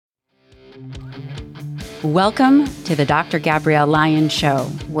Welcome to the Dr. Gabrielle Lyon Show,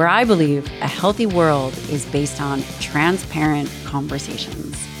 where I believe a healthy world is based on transparent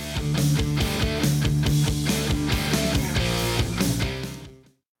conversations.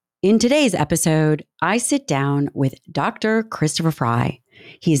 In today's episode, I sit down with Dr. Christopher Fry.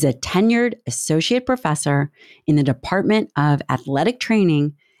 He's a tenured associate professor in the Department of Athletic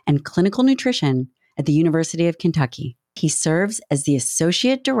Training and Clinical Nutrition at the University of Kentucky. He serves as the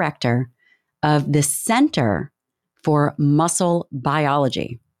associate director of the Center for Muscle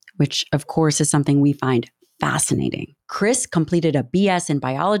Biology, which of course is something we find fascinating. Chris completed a BS in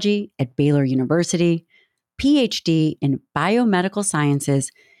biology at Baylor University, PhD in biomedical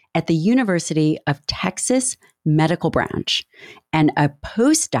sciences at the University of Texas Medical Branch, and a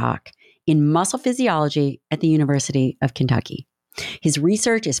postdoc in muscle physiology at the University of Kentucky. His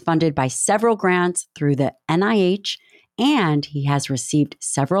research is funded by several grants through the NIH, and he has received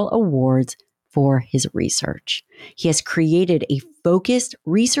several awards for his research. He has created a focused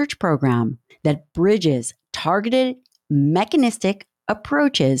research program that bridges targeted mechanistic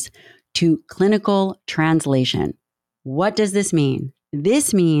approaches to clinical translation. What does this mean?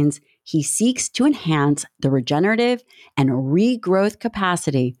 This means he seeks to enhance the regenerative and regrowth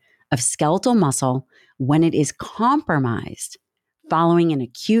capacity of skeletal muscle when it is compromised following an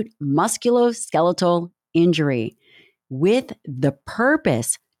acute musculoskeletal injury, with the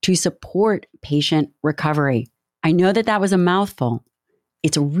purpose to support patient recovery. I know that was a mouthful.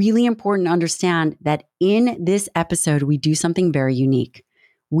 It's really important to understand that in this episode, we do something very unique.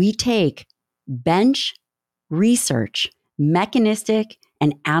 We take bench research, mechanistic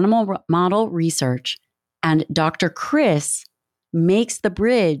and animal model research, and Dr. Chris makes the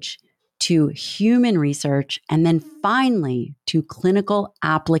bridge to human research and then finally to clinical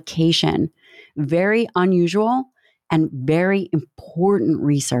application. Very unusual and very important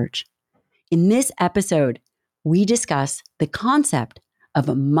research. In this episode, we discuss the concept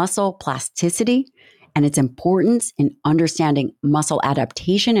of muscle plasticity and its importance in understanding muscle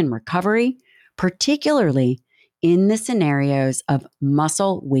adaptation and recovery, particularly in the scenarios of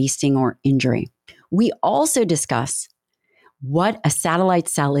muscle wasting or injury. We also discuss what a satellite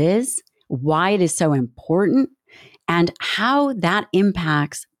cell is, why it is so important, and how that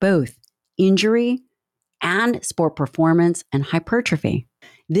impacts both injury and sport performance and hypertrophy.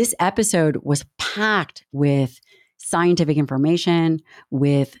 This episode was packed with scientific information,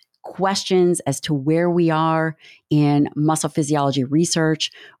 with questions as to where we are in muscle physiology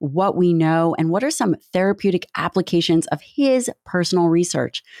research, what we know, and what are some therapeutic applications of his personal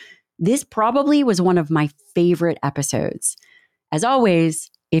research. This probably was one of my favorite episodes. As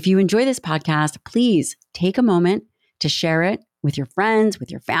always, if you enjoy this podcast, please take a moment to share it with your friends, with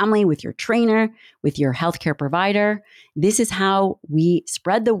your family, with your trainer, with your healthcare provider. This is how we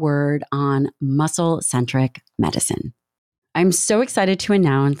spread the word on muscle-centric medicine. I'm so excited to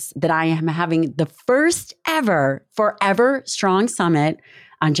announce that I am having the first ever Forever Strong Summit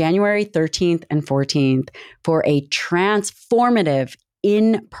on January 13th and 14th for a transformative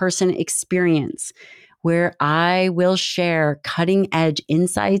in-person experience where I will share cutting-edge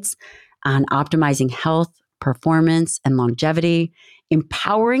insights on optimizing health, performance, and longevity,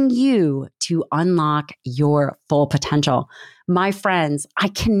 empowering you to unlock your full potential. My friends, I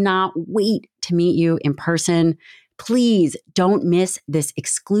cannot wait to meet you in person. Please don't miss this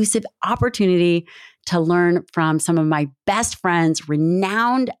exclusive opportunity to learn from some of my best friends,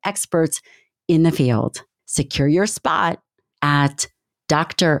 renowned experts in the field. Secure your spot at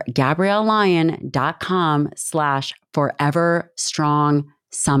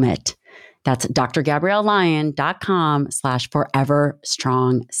drgabriellelyon.com/foreverstrongsummit. That's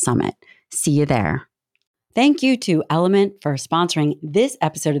drgabriellelyon.com/foreverstrongsummit. See you there. Thank you to Element for sponsoring this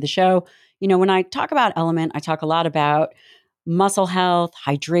episode of the show. You know, when I talk about Element, I talk a lot about muscle health,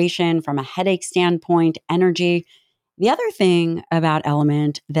 hydration from a headache standpoint, energy. The other thing about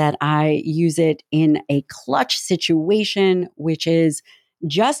Element that I use it in a clutch situation, which is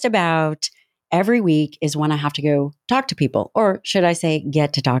just about every week, is when I have to go talk to people, or should I say,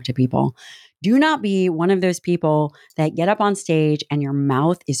 get to talk to people. Do not be one of those people that get up on stage and your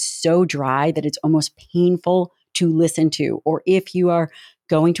mouth is so dry that it's almost painful to listen to. Or if you are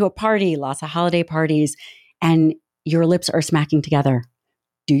going to a party, lots of holiday parties, and your lips are smacking together,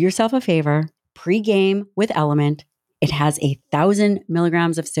 do yourself a favor, pre-game with Element. It has 1,000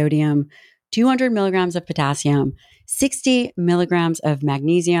 milligrams of sodium, 200 milligrams of potassium, 60 milligrams of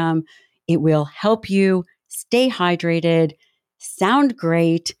magnesium. It will help you stay hydrated, sound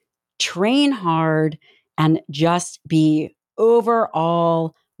great, train hard, and just be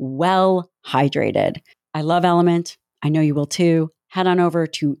overall well hydrated. I love Element. I know you will too. Head on over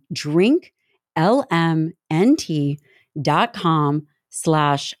to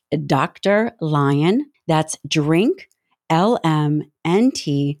lmnt.com/Dr. Lion. That's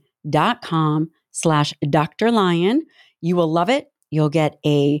drinklmnt.com/Dr. Lion. You will love it. You'll get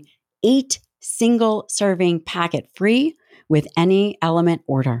a 8 single serving packet free with any element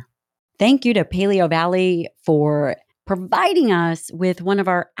order. Thank you to Paleo Valley for providing us with one of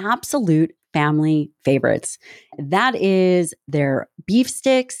our absolute family favorites. That is their beef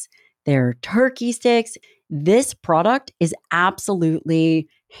sticks, their turkey sticks. This product is absolutely,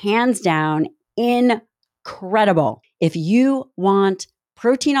 hands down, incredible. If you want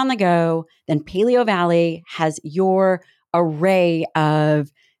protein on the go, then Paleo Valley has your array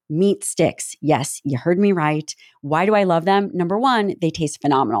of meat sticks. Yes, you heard me right. Why do I love them? Number one, they taste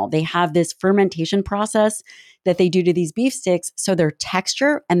phenomenal. They have this fermentation process that they do to these beef sticks. So their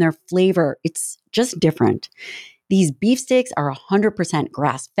texture and their flavor, it's just different. These beef sticks are 100%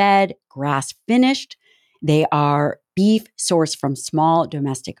 grass-fed, grass-finished. They are beef sourced from small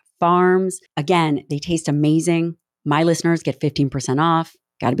domestic farms. Again, they taste amazing. My listeners get 15% off.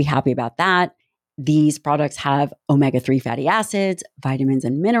 Got to be happy about that. These products have omega-3 fatty acids, vitamins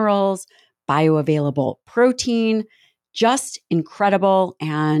and minerals, bioavailable protein, just incredible.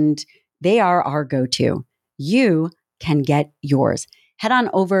 And they are our go-to. You can get yours. Head on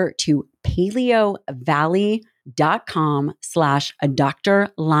over to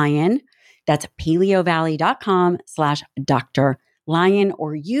paleovalley.com/Dr. Lion. That's paleovalley.com/Dr. Lion,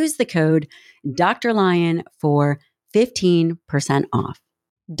 or use the code Dr. Lion for 15% off.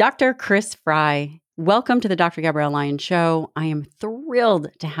 Dr. Chris Fry, welcome to the Dr. Gabrielle Lyon Show. I am thrilled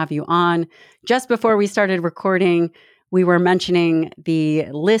to have you on. Just before we started recording, we were mentioning the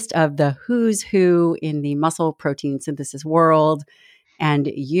list of the who's who in the muscle protein synthesis world. And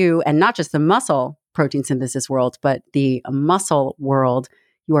you, and not just the muscle protein synthesis world, but the muscle world,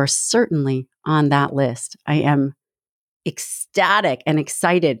 you are certainly on that list. I am ecstatic and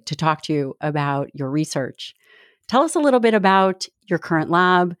excited to talk to you about your research. Tell us a little bit about your current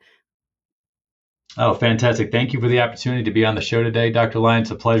lab. Oh, fantastic. Thank you for the opportunity to be on the show today, Dr. Lyon.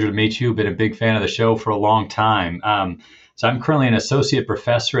 It's a pleasure to meet you. Been a big fan of the show for a long time. So I'm currently an associate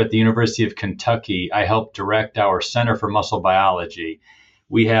professor at the University of Kentucky. I help direct our Center for Muscle Biology.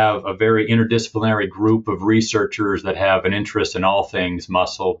 We have a very interdisciplinary group of researchers that have an interest in all things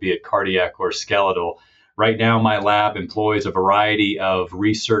muscle, be it cardiac or skeletal. Right now, my lab employs a variety of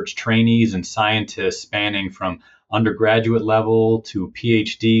research trainees and scientists spanning from undergraduate level to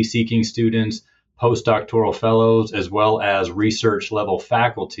PhD seeking students, postdoctoral fellows, as well as research level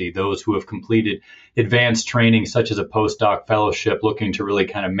faculty, those who have completed advanced training such as a postdoc fellowship, looking to really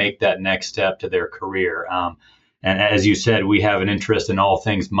kind of make that next step to their career. And as you said, we have an interest in all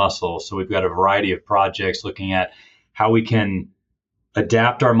things muscle. So we've got a variety of projects looking at how we can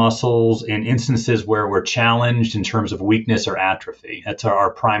adapt our muscles in instances where we're challenged in terms of weakness or atrophy. That's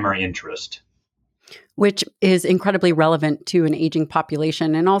our primary interest. Which is incredibly relevant to an aging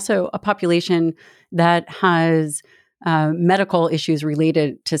population, and also a population that has medical issues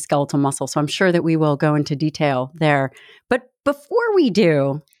related to skeletal muscle. So I'm sure that we will go into detail there. But before we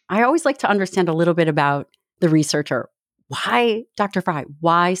do, I always like to understand a little bit about the researcher. Why, Dr. Fry,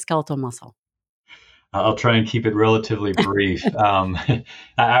 why skeletal muscle? I'll try and keep it relatively brief. I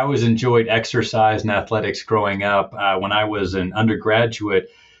always enjoyed exercise and athletics growing up. When I was an undergraduate,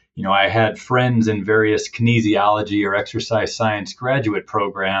 I had friends in various kinesiology or exercise science graduate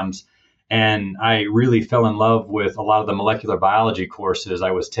programs, and I really fell in love with a lot of the molecular biology courses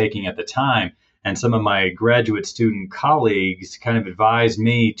I was taking at the time. And some of my graduate student colleagues kind of advised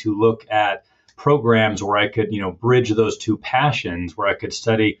me to look at programs where I could, bridge those two passions, where I could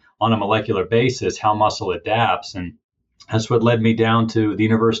study on a molecular basis how muscle adapts. And that's what led me down to the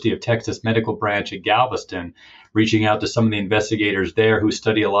University of Texas Medical Branch at Galveston, reaching out to some of the investigators there who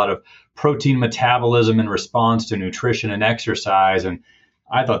study a lot of protein metabolism in response to nutrition and exercise. And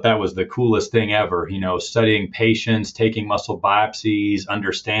I thought that was the coolest thing ever, studying patients, taking muscle biopsies,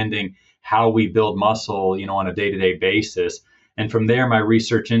 understanding how we build muscle, on a day-to-day basis. And from there, my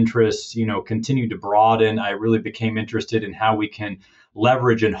research interests, continued to broaden. I really became interested in how we can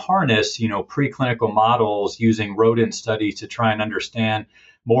leverage and harness, preclinical models using rodent studies to try and understand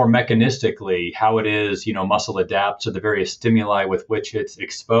more mechanistically how it is, muscle adapts to the various stimuli with which it's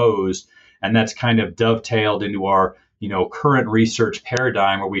exposed. And that's kind of dovetailed into our, current research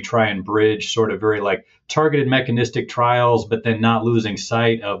paradigm where we try and bridge sort of very like targeted mechanistic trials, but then not losing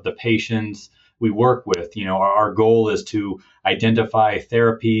sight of the patients we work with. Our goal is to identify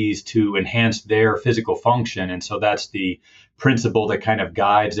therapies to enhance their physical function. And so that's the principle that kind of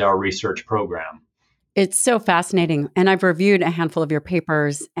guides our research program. It's so fascinating. And I've reviewed a handful of your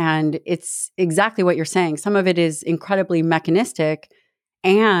papers, and it's exactly what you're saying. Some of it is incredibly mechanistic,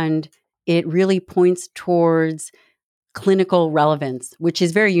 and it really points towards clinical relevance, which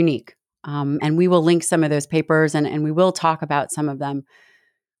is very unique. And we will link some of those papers and we will talk about some of them.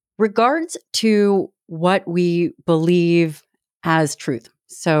 Regards to what we believe as truth.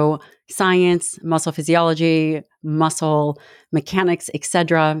 So, science, muscle physiology, muscle mechanics,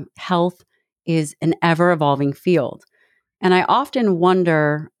 etc., health is an ever evolving field. And I often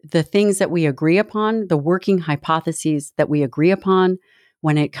wonder the things that we agree upon, the working hypotheses that we agree upon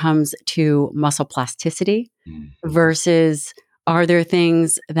when it comes to muscle plasticity Mm. versus are there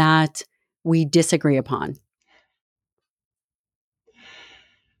things that we disagree upon?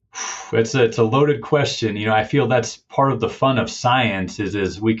 It's a loaded question. I feel that's part of the fun of science is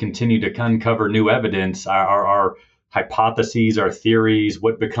as we continue to uncover new evidence, our hypotheses, our theories,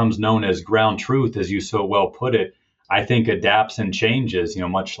 what becomes known as ground truth, as you so well put it, I think adapts and changes,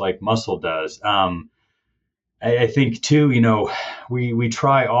 much like muscle does. I think too, we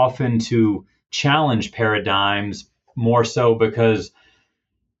try often to challenge paradigms more so because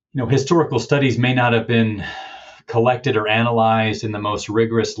historical studies may not have been collected or analyzed in the most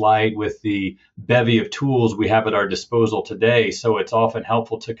rigorous light with the bevy of tools we have at our disposal today. So it's often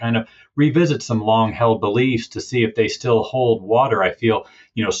helpful to kind of revisit some long held beliefs to see if they still hold water. I feel,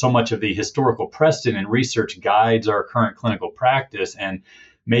 so much of the historical precedent and research guides our current clinical practice, and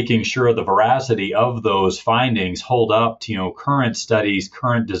making sure the veracity of those findings hold up to, current studies,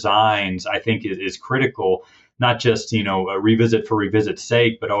 current designs, I think is critical. Not just, a revisit for revisit's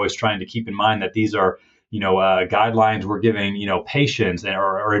sake, but always trying to keep in mind that these are guidelines we're giving, patients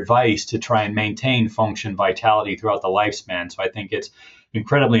or advice to try and maintain function, vitality throughout the lifespan. So I think it's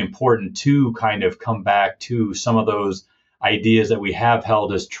incredibly important to kind of come back to some of those ideas that we have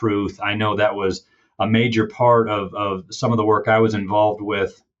held as truth. I know that was a major part of some of the work I was involved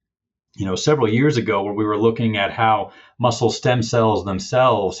with, several years ago, where we were looking at how muscle stem cells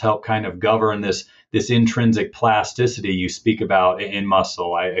themselves help kind of govern this intrinsic plasticity you speak about in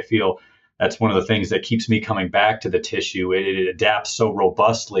muscle. I feel that's one of the things that keeps me coming back to the tissue. It adapts so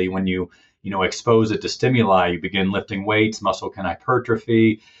robustly when you expose it to stimuli. You begin lifting weights, muscle can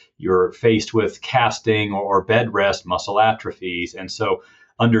hypertrophy. You're faced with casting or bed rest, muscle atrophies. And so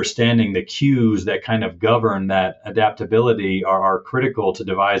understanding the cues that kind of govern that adaptability are critical to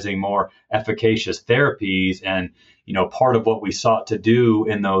devising more efficacious therapies. And, part of what we sought to do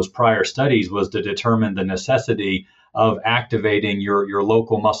in those prior studies was to determine the necessity of activating your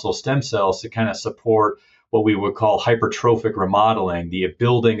local muscle stem cells to kind of support what we would call hypertrophic remodeling, the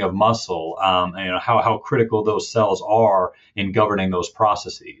building of muscle, how critical those cells are in governing those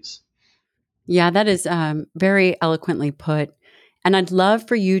processes. Yeah, that is very eloquently put. And I'd love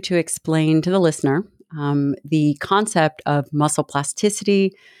for you to explain to the listener the concept of muscle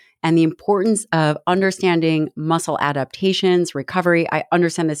plasticity and the importance of understanding muscle adaptations, recovery. I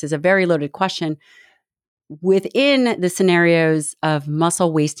understand this is a very loaded question within the scenarios of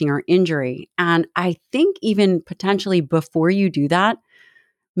muscle wasting or injury. And I think even potentially before you do that,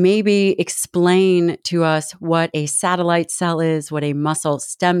 maybe explain to us what a satellite cell is, what a muscle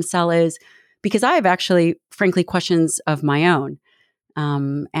stem cell is, because I have actually, frankly, questions of my own.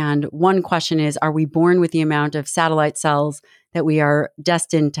 And one question is, are we born with the amount of satellite cells that we are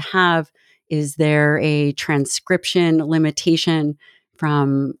destined to have? Is there a transcription limitation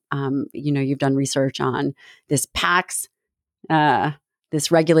from, you've done research on this PAX, this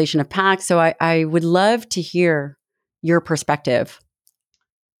regulation of PAX. So I would love to hear your perspective.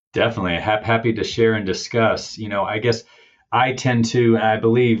 Definitely. Happy to share and discuss. I guess I tend to, and I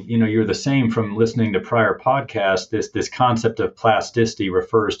believe, you're the same from listening to prior podcasts, this concept of plasticity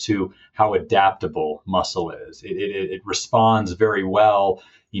refers to how adaptable muscle is. It responds very well,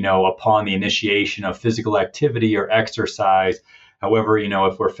 upon the initiation of physical activity or exercise. However,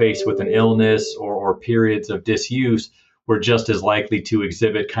 if we're faced with an illness or periods of disuse, we're just as likely to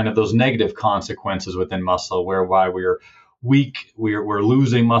exhibit kind of those negative consequences within muscle, whereby we're weak, we're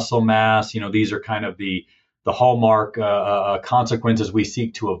losing muscle mass. These are kind of the hallmark consequences we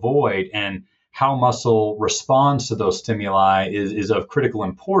seek to avoid. And how muscle responds to those stimuli is of critical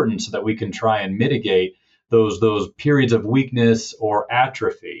importance so that we can try and mitigate those periods of weakness or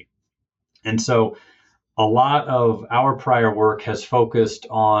atrophy. And so a lot of our prior work has focused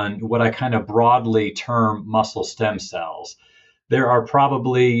on what I kind of broadly term muscle stem cells. There are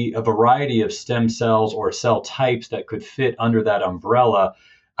probably a variety of stem cells or cell types that could fit under that umbrella.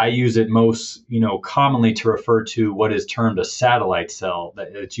 I use it most, commonly to refer to what is termed a satellite cell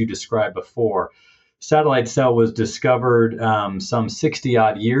that you described before. satellite cell was discovered some 60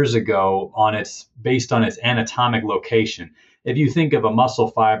 odd years ago based on its anatomic location. If you think of a muscle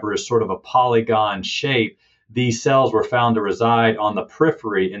fiber as sort of a polygon shape, these cells were found to reside on the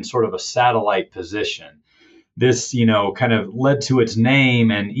periphery in sort of a satellite position. This, kind of led to its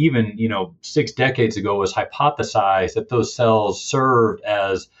name, and even, 6 decades ago was hypothesized that those cells served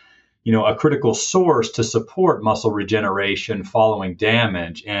as a critical source to support muscle regeneration following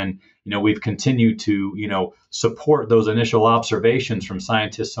damage. And, we've continued to, support those initial observations from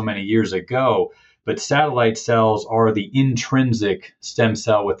scientists so many years ago. But satellite cells are the intrinsic stem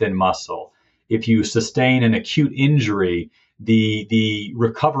cell within muscle. If you sustain an acute injury, the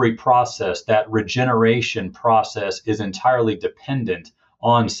recovery process, that regeneration process, is entirely dependent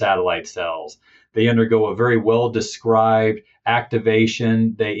on satellite cells. They undergo a very well described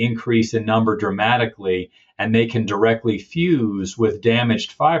activation, they increase in number dramatically, and they can directly fuse with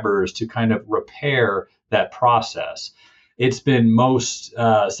damaged fibers to kind of repair that process. It's been most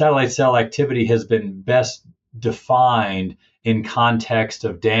satellite cell activity has been best defined in context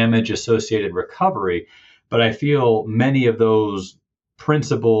of damage associated recovery, but I feel many of those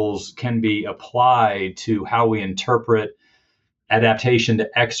principles can be applied to how we interpret adaptation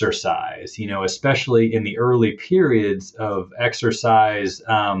to exercise, especially in the early periods of exercise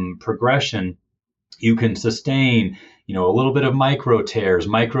progression. You can sustain, a little bit of micro tears,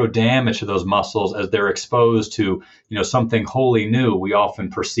 micro damage to those muscles as they're exposed to, something wholly new. We often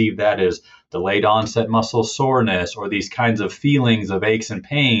perceive that as delayed onset muscle soreness or these kinds of feelings of aches and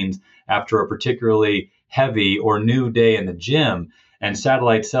pains after a particularly heavy or new day in the gym. And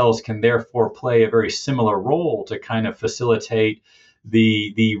satellite cells can therefore play a very similar role to kind of facilitate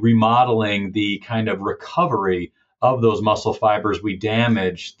the remodeling, the kind of recovery of those muscle fibers we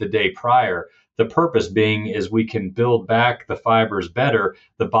damaged the day prior. The purpose being is we can build back the fibers better.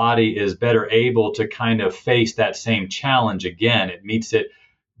 The body is better able to kind of face that same challenge again. It meets it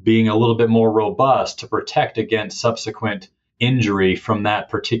being a little bit more robust to protect against subsequent injury from that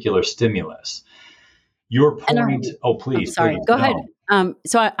particular stimulus. Your And point, oh, I'm please, sorry, please, go ahead. no.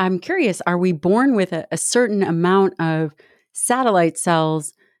 I'm curious, are we born with a certain amount of satellite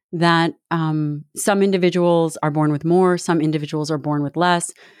cells that some individuals are born with more, some individuals are born with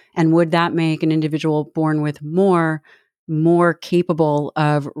less? And would that make an individual born with more capable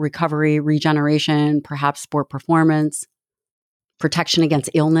of recovery, regeneration, perhaps sport performance, protection against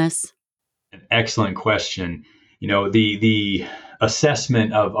illness? An excellent question. The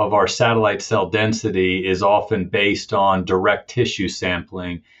assessment of our satellite cell density is often based on direct tissue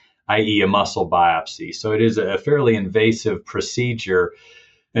sampling, i.e., a muscle biopsy. So it is a fairly invasive procedure.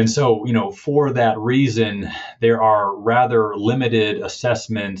 And so, for that reason, there are rather limited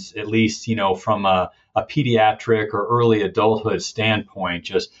assessments, at least, from a pediatric or early adulthood standpoint,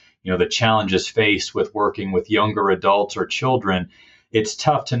 just, the challenges faced with working with younger adults or children. It's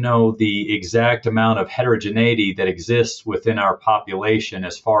tough to know the exact amount of heterogeneity that exists within our population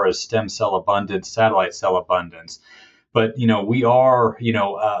as far as stem cell abundance, satellite cell abundance. But, we are,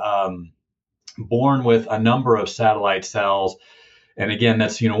 born with a number of satellite cells. And again,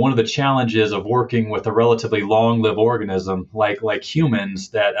 that's one of the challenges of working with a relatively long-lived organism like humans,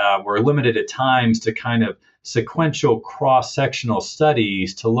 that we're limited at times to kind of sequential cross-sectional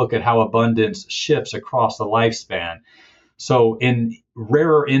studies to look at how abundance shifts across the lifespan. So in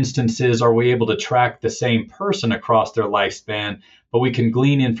rarer instances are we able to track the same person across their lifespan, but we can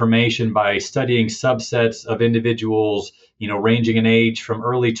glean information by studying subsets of individuals, ranging in age from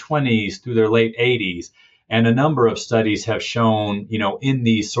early 20s through their late 80s. And a number of studies have shown, in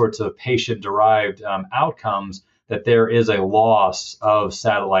these sorts of patient-derived outcomes, that there is a loss of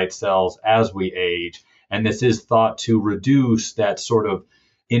satellite cells as we age. And this is thought to reduce that sort of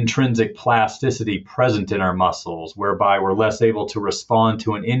intrinsic plasticity present in our muscles, whereby we're less able to respond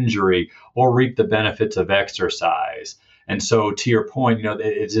to an injury or reap the benefits of exercise. And so, to your point,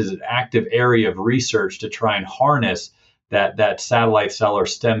 it is an active area of research to try and harness that satellite cell or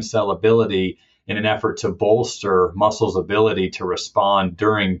stem cell ability in an effort to bolster muscles' ability to respond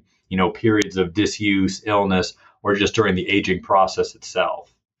during, periods of disuse, illness, or just during the aging process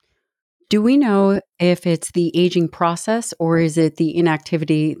itself. Do we know if it's the aging process or is it the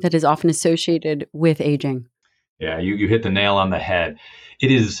inactivity that is often associated with aging? Yeah, you hit the nail on the head.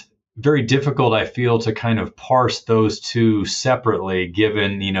 It is very difficult, I feel, to kind of parse those two separately,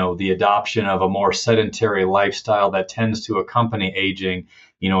 given, the adoption of a more sedentary lifestyle that tends to accompany aging,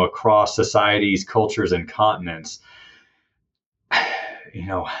 across societies, cultures, and continents.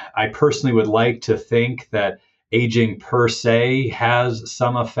 I personally would like to think that aging per se has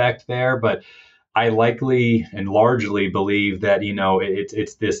some effect there, but I likely and largely believe that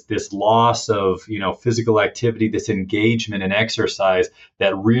it's this loss of physical activity, this engagement in exercise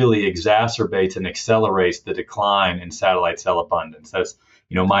that really exacerbates and accelerates the decline in satellite cell abundance. That's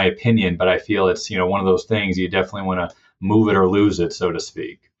my opinion, but I feel it's one of those things you definitely want to move it or lose it, so to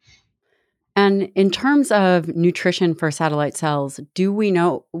speak. And in terms of nutrition for satellite cells, do we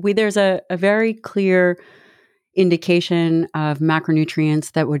know there's a very clear indication of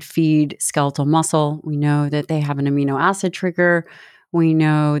macronutrients that would feed skeletal muscle. We know that they have an amino acid trigger. We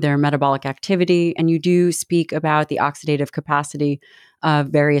know their metabolic activity. And you do speak about the oxidative capacity of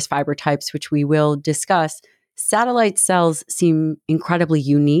various fiber types, which we will discuss. Satellite cells seem incredibly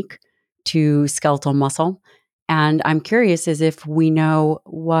unique to skeletal muscle. And I'm curious as if we know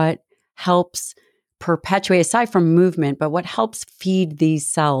what helps perpetuate, aside from movement, but what helps feed these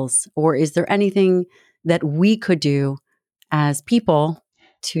cells? Or is there anything that we could do as people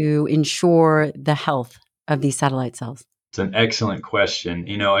to ensure the health of these satellite cells? It's an excellent question.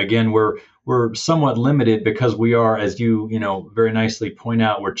 Again, we're somewhat limited because we are, as you very nicely point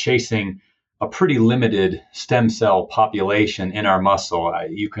out, we're chasing a pretty limited stem cell population in our muscle.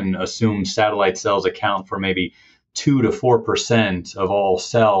 You can assume satellite cells account for maybe 2 to 4% of all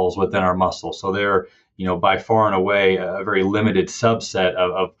cells within our muscle. So they're, by far and away a very limited subset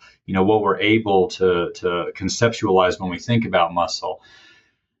of what we're able to conceptualize when we think about muscle.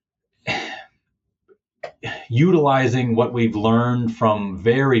 Utilizing what we've learned from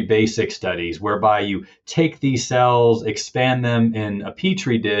very basic studies, whereby you take these cells, expand them in a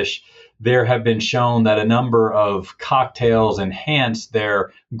petri dish, there have been shown that a number of cocktails enhance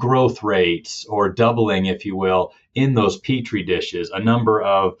their growth rates, or doubling, if you will, in those petri dishes. A number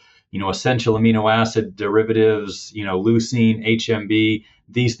of essential amino acid derivatives, leucine, HMB,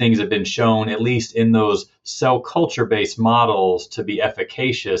 these things have been shown, at least in those cell culture based models, to be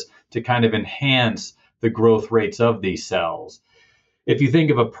efficacious to kind of enhance the growth rates of these cells. If you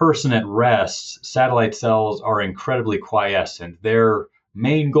think of a person at rest, satellite cells are incredibly quiescent. Their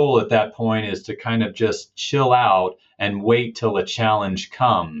main goal at that point is to kind of just chill out and wait till a challenge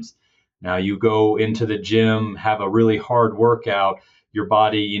comes. Now, you go into the gym, have a really hard workout, your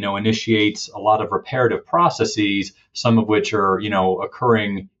body, initiates a lot of reparative processes, some of which are,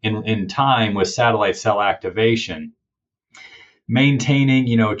 occurring in time with satellite cell activation. Maintaining,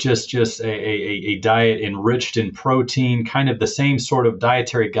 just a diet enriched in protein, kind of the same sort of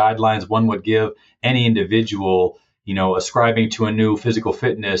dietary guidelines one would give any individual, ascribing to a new physical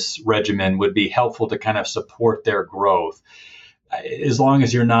fitness regimen, would be helpful to kind of support their growth. As long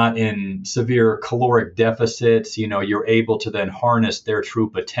as you're not in severe caloric deficits, you're able to then harness their true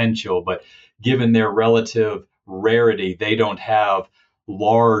potential. But given their relative rarity, they don't have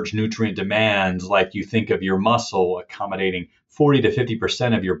large nutrient demands like you think of your muscle accommodating 40 to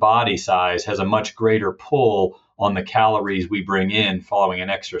 50% of your body size, has a much greater pull on the calories we bring in following an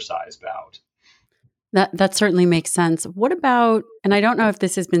exercise bout. That certainly makes sense. What about, and I don't know if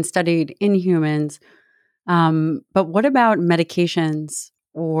this has been studied in humans, but what about medications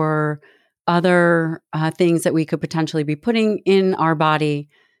or other things that we could potentially be putting in our body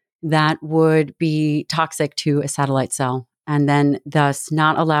that would be toxic to a satellite cell and then thus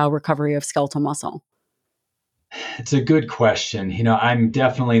not allow recovery of skeletal muscle? It's a good question. I'm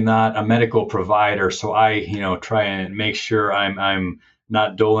definitely not a medical provider, so I, try and make sure I'm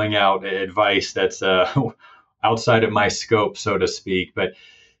not doling out advice that's outside of my scope, so to speak. But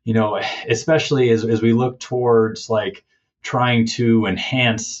especially as we look towards like trying to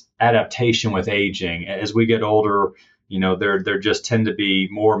enhance adaptation with aging, as we get older, there just tend to be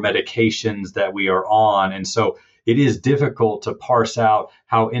more medications that we are on, and so it is difficult to parse out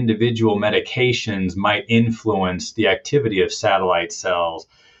how individual medications might influence the activity of satellite cells.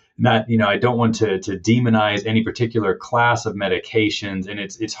 Not, I don't want to demonize any particular class of medications, and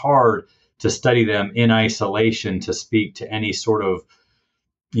it's hard to study them in isolation to speak to any sort of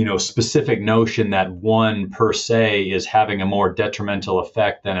specific notion that one per se is having a more detrimental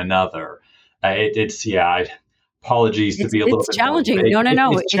effect than another. It's yeah. Apologies to be a little It's bit more challenging. vague. No, no,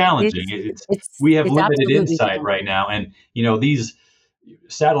 no. It's challenging. We have It's limited absolutely insight right challenging. now, and these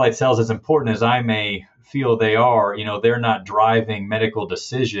satellite cells, as important as I may feel they are, they're not driving medical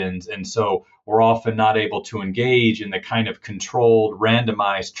decisions, and so we're often not able to engage in the kind of controlled,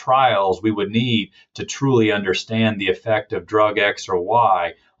 randomized trials we would need to truly understand the effect of drug X or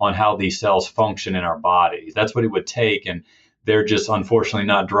Y on how these cells function in our bodies. That's what it would take, and they're just unfortunately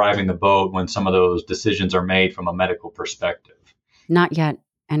not driving the boat when some of those decisions are made from a medical perspective. Not yet,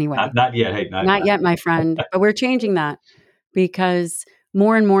 anyway. Not yet. Hey, Not yet, my friend. But we're changing that because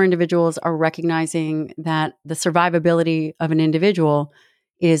more and more individuals are recognizing that the survivability of an individual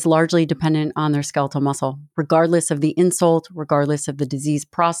is largely dependent on their skeletal muscle, regardless of the insult, regardless of the disease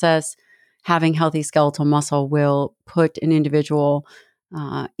process. Having healthy skeletal muscle will put an individual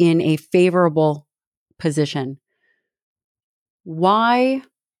in a favorable position. Why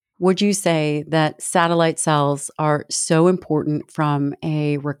would you say that satellite cells are so important from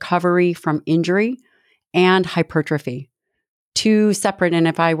a recovery from injury and hypertrophy? Two separate, and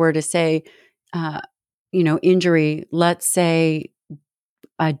if I were to say, uh, injury, let's say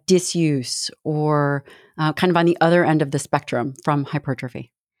a disuse or kind of on the other end of the spectrum from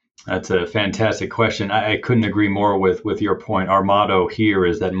hypertrophy? That's a fantastic question. I couldn't agree more with your point. Our motto here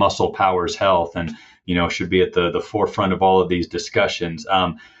is that muscle powers health, and should be at the forefront of all of these discussions.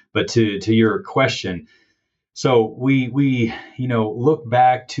 But to your question, so we look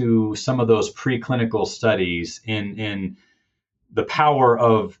back to some of those preclinical studies in the power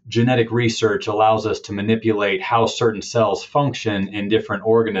of genetic research allows us to manipulate how certain cells function in different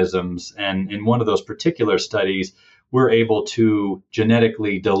organisms. And in one of those particular studies, we're able to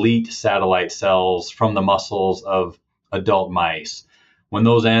genetically delete satellite cells from the muscles of adult mice. When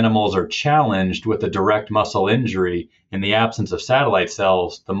those animals are challenged with a direct muscle injury, in the absence of satellite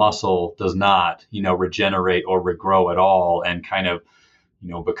cells, the muscle does not, regenerate or regrow at all, and kind of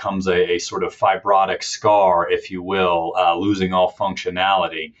becomes a sort of fibrotic scar, if you will, losing all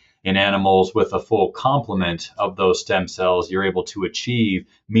functionality. In animals with a full complement of those stem cells, you're able to achieve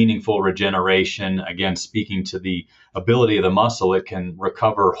meaningful regeneration. Again, speaking to the ability of the muscle, it can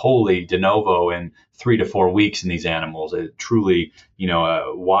recover wholly de novo in 3 to 4 weeks in these animals. It truly,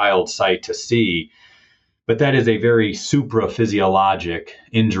 a wild sight to see. But that is a very supraphysiologic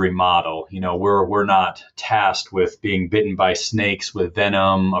injury model. We're not tasked with being bitten by snakes with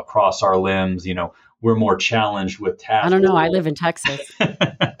venom across our limbs. We're more challenged with I tasks. don't know. I live in Texas.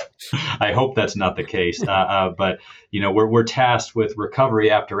 I hope that's not the case. But we're tasked with recovery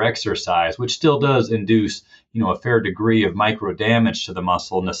after exercise, which still does induce a fair degree of micro damage to the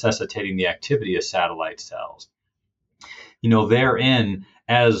muscle, necessitating the activity of satellite cells. Therein,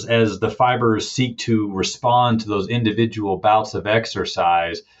 as the fibers seek to respond to those individual bouts of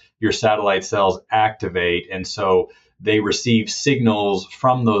exercise, your satellite cells activate, and so they receive signals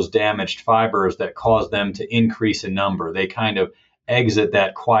from those damaged fibers that cause them to increase in number. They kind of exit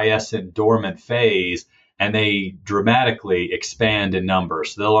that quiescent dormant phase, and they dramatically expand in number.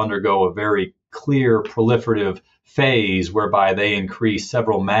 So they'll undergo a very clear proliferative phase whereby they increase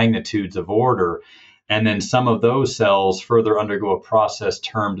several magnitudes of order. And then some of those cells further undergo a process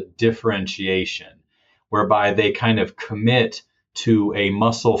termed differentiation, whereby they kind of commit to a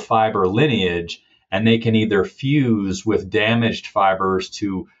muscle fiber lineage, and they can either fuse with damaged fibers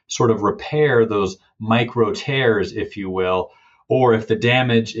to sort of repair those micro tears, if you will, or if the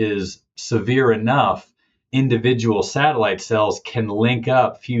damage is severe enough, individual satellite cells can link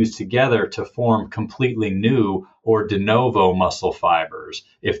up, fuse together to form completely new or de novo muscle fibers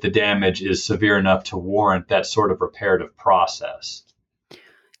if the damage is severe enough to warrant that sort of reparative process.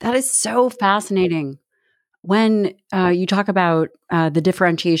 That is so fascinating. When you talk about the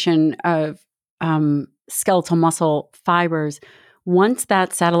differentiation of skeletal muscle fibers, once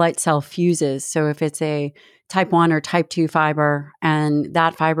that satellite cell fuses, so if it's a type 1 or type 2 fiber and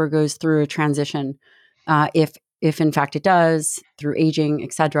that fiber goes through a transition, if in fact it does, through aging,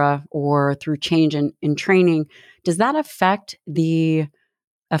 et cetera, or through change in training, does that affect the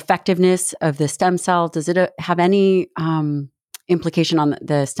effectiveness of the stem cell? Does it have any implication on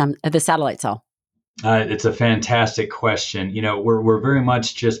the satellite cell? It's a fantastic question. We're very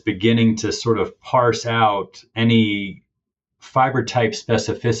much just beginning to sort of parse out any fiber type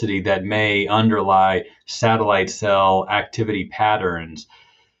specificity that may underlie satellite cell activity patterns.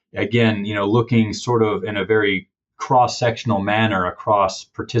 Again, looking sort of in a very cross-sectional manner across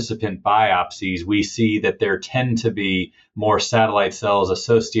participant biopsies, we see that there tend to be more satellite cells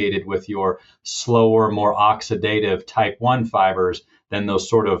associated with your slower, more oxidative type 1 fibers than those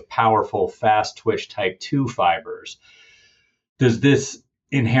sort of powerful, fast twitch type 2 fibers. Does this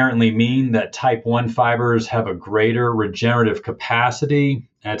inherently mean that type 1 fibers have a greater regenerative capacity?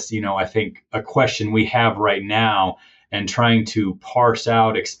 That's, I think a question we have right now, and trying to parse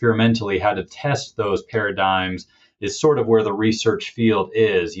out experimentally how to test those paradigms is sort of where the research field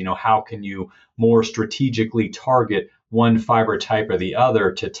is. How can you more strategically target one fiber type or the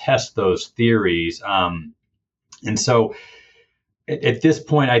other to test those theories? And so at this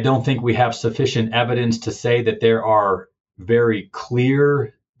point, I don't think we have sufficient evidence to say that there are very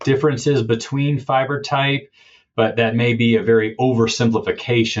clear differences between fiber type, but that may be a very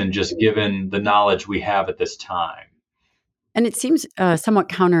oversimplification just given the knowledge we have at this time. And it seems somewhat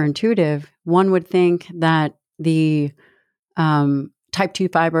counterintuitive. One would think that the type 2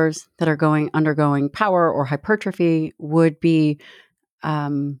 fibers that are undergoing power or hypertrophy would be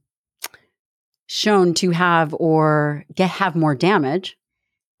um, shown to have more damage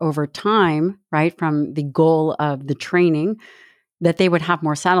over time, right, from the goal of the training, that they would have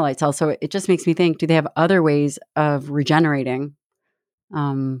more satellite cells. So it just makes me think, do they have other ways of regenerating?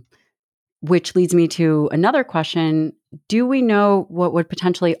 Um, which leads me to another question. Do we know what would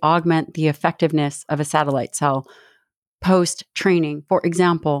potentially augment the effectiveness of a satellite cell post training? For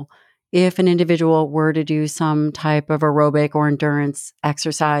example, if an individual were to do some type of aerobic or endurance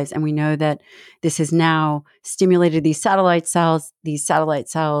exercise, and we know that this has now stimulated these satellite cells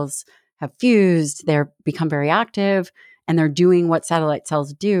have fused, they're become very active, and they're doing what satellite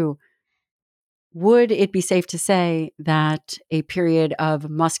cells do. Would it be safe to say that a period of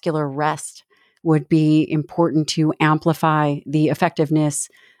muscular rest would be important to amplify the effectiveness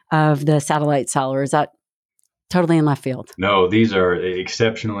of the satellite cell, or is that totally in left field? No, these are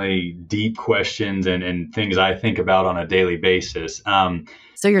exceptionally deep questions and things I think about on a daily basis.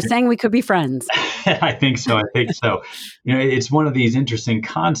 So you're saying we could be friends? I think so. I think so. It's one of these interesting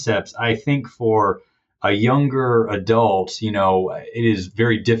concepts. I think for a younger adult, it is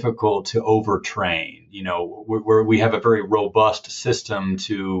very difficult to overtrain. We have a very robust system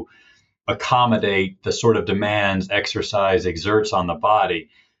to accommodate the sort of demands exercise exerts on the body.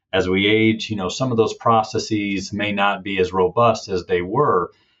 As we age, some of those processes may not be as robust as they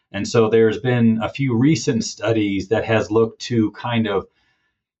were. And so there's been a few recent studies that has looked to kind of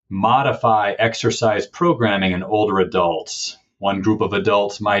modify exercise programming in older adults. One group of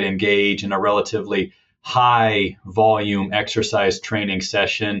adults might engage in a relatively high volume exercise training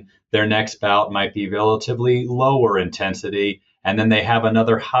session. Their next bout might be relatively lower intensity, and then they have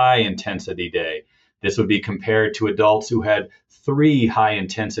another high intensity day. This would be compared to adults who had 3 high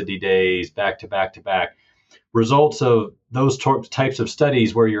intensity days back to back to back. Results of those types of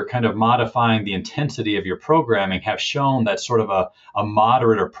studies where you're kind of modifying the intensity of your programming have shown that sort of a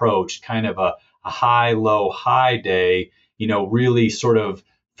moderate approach, kind of a high, low, high day, really sort of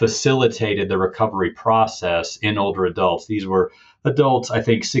facilitated the recovery process in older adults. These were adults, I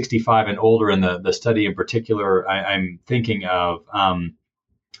think, 65 and older in the study in particular I'm thinking of. And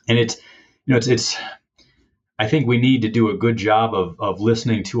it's I think we need to do a good job of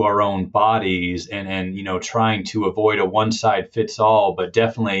listening to our own bodies and trying to avoid a one side fits all, but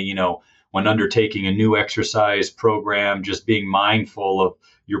definitely, when undertaking a new exercise program, just being mindful of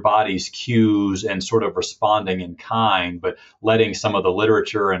your body's cues and sort of responding in kind, but letting some of the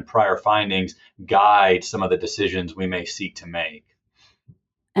literature and prior findings guide some of the decisions we may seek to make.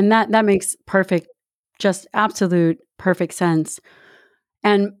 And that makes just absolute perfect sense.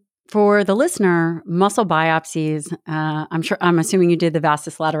 And for the listener, muscle biopsies, I'm assuming you did the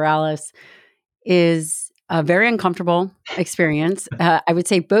vastus lateralis, is a very uncomfortable experience. I would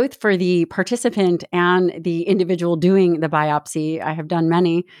say both for the participant and the individual doing the biopsy. I have done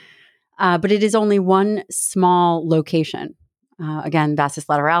many, but it is only one small location. Again, vastus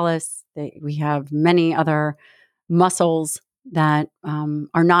lateralis. We have many other muscles that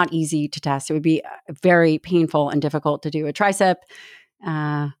are not easy to test. It would be very painful and difficult to do a tricep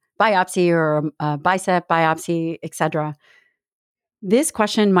biopsy or a bicep biopsy, etc. This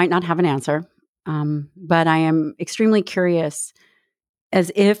question might not have an answer, but I am extremely curious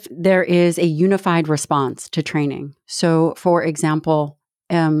as if there is a unified response to training. So, for example,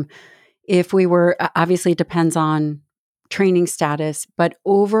 if we were, obviously it depends on training status, but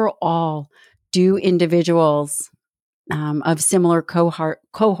overall, do individuals of similar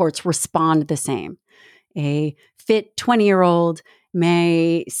cohorts respond the same? A fit 20-year-old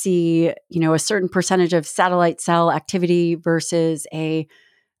may see, a certain percentage of satellite cell activity versus a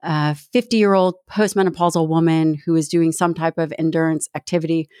 50-year-old postmenopausal woman who is doing some type of endurance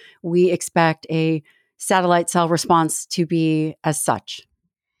activity. We expect a satellite cell response to be as such.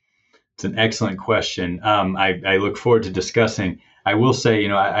 It's an excellent question. I look forward to discussing. I will say,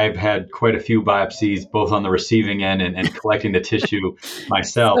 I've had quite a few biopsies, both on the receiving end and collecting the tissue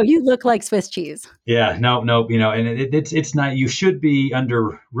myself. So you look like Swiss cheese. Yeah, no, and it's not. You should be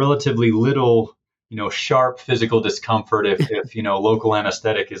under relatively little, sharp physical discomfort if local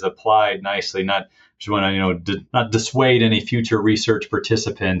anesthetic is applied nicely. Not just want to not dissuade any future research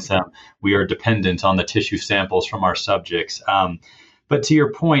participants. We are dependent on the tissue samples from our subjects. But to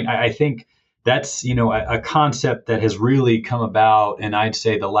your point, I think that's a concept that has really come about, and I'd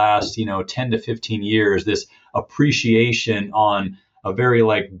say the last 10 to 15 years. This appreciation on a very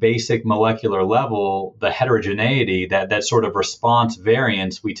basic molecular level, the heterogeneity, that sort of response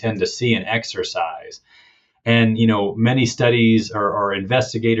variance we tend to see in exercise. And many studies or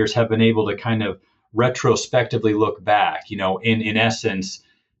investigators have been able to kind of retrospectively look back, in essence,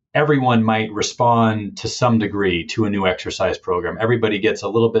 everyone might respond to some degree to a new exercise program. Everybody gets a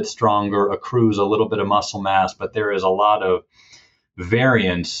little bit stronger, accrues a little bit of muscle mass, but there is a lot of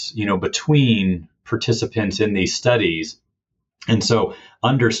variance, between participants in these studies. And so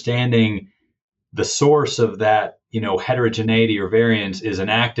understanding the source of that, heterogeneity or variance is an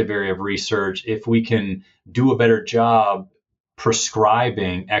active area of research. If we can do a better job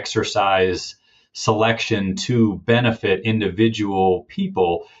prescribing exercise selection to benefit individual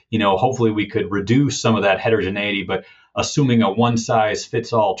people, hopefully we could reduce some of that heterogeneity. But assuming a one size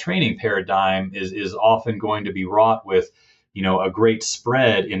fits all training paradigm is often going to be wrought with, a great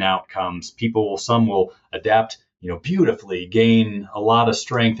spread in outcomes. Some will adapt, beautifully, gain a lot of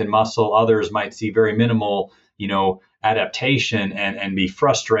strength and muscle. Others might see very minimal, adaptation and be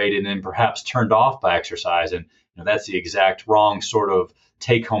frustrated and perhaps turned off by exercise. And that's the exact wrong sort of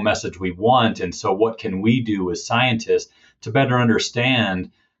take home message we want. And so what can we do as scientists to better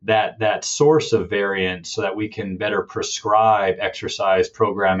understand that source of variance so that we can better prescribe exercise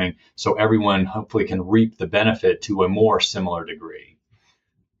programming so everyone hopefully can reap the benefit to a more similar degree?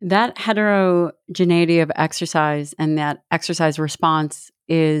 That heterogeneity of exercise and that exercise response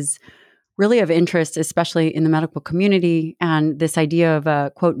is really of interest, especially in the medical community, and this idea of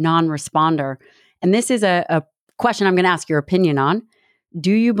a, quote, non-responder. And this is a question I'm going to ask your opinion on.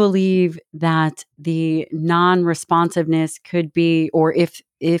 Do you believe that the non-responsiveness could be, or if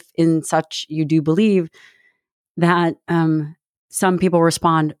in such you do believe that some people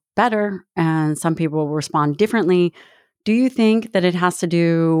respond better and some people respond differently, do you think that it has to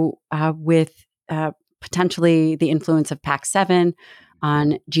do with potentially the influence of PAX7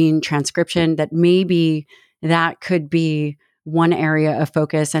 on gene transcription, that maybe that could be one area of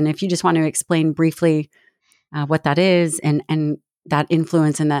focus? And if you just want to explain briefly what that is and that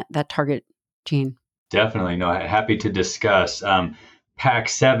influence in that target gene. Definitely. No, happy to discuss.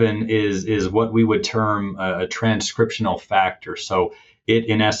 PAX7 is what we would term a transcriptional factor. So it,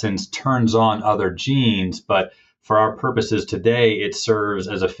 in essence, turns on other genes, but for our purposes today, it serves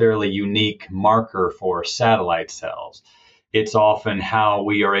as a fairly unique marker for satellite cells. It's often how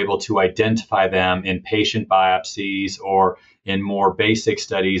we are able to identify them in patient biopsies or in more basic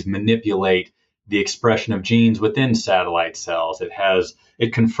studies, manipulate the expression of genes within satellite cells.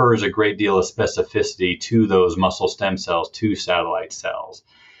 It confers a great deal of specificity to those muscle stem cells, to satellite cells.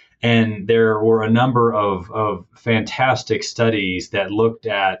 And there were a number of fantastic studies that looked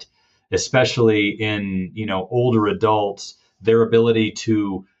at, especially in older adults, their ability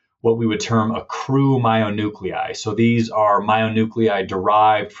to what we would term accrue myonuclei. So these are myonuclei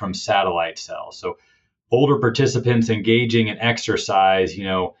derived from satellite cells. So older participants engaging in exercise,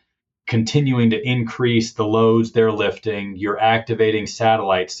 continuing to increase the loads they're lifting, you're activating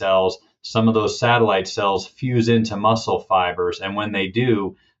satellite cells. Some of those satellite cells fuse into muscle fibers, and when they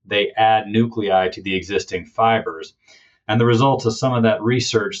do, they add nuclei to the existing fibers. And the results of some of that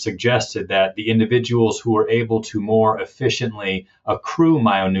research suggested that the individuals who were able to more efficiently accrue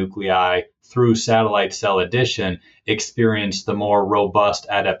myonuclei through satellite cell addition experienced the more robust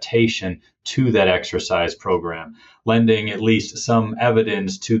adaptation to that exercise program, lending at least some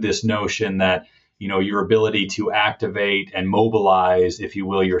evidence to this notion that your ability to activate and mobilize, if you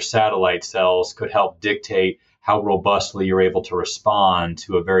will, your satellite cells could help dictate how robustly you're able to respond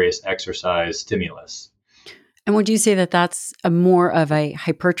to a various exercise stimulus. And would you say that that's more of a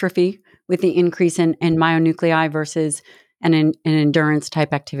hypertrophy with the increase in myonuclei versus an endurance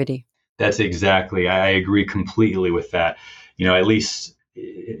type activity? That's exactly. I agree completely with that. At least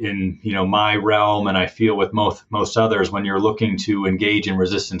in my realm, and I feel with most others, when you're looking to engage in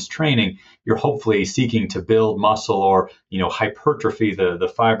resistance training, you're hopefully seeking to build muscle or hypertrophy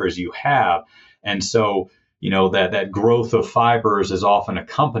the fibers you have. And so that growth of fibers is often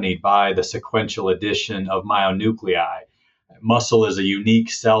accompanied by the sequential addition of myonuclei. Muscle is a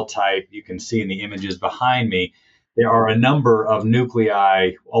unique cell type. You can see in the images behind me, there are a number of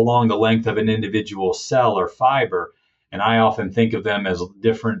nuclei along the length of an individual cell or fiber. And I often think of them as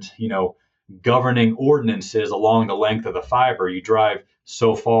different, governing ordinances along the length of the fiber. You drive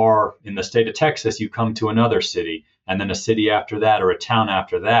so far in the state of Texas, you come to another city, and then a city after that, or a town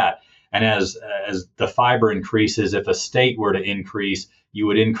after that. And as the fiber increases, if a state were to increase, you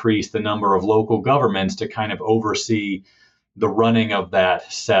would increase the number of local governments to kind of oversee the running of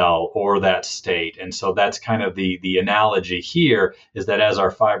that cell or that state. And so that's kind of the analogy here, is that as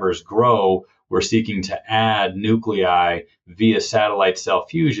our fibers grow, we're seeking to add nuclei via satellite cell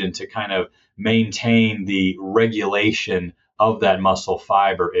fusion to kind of maintain the regulation of that muscle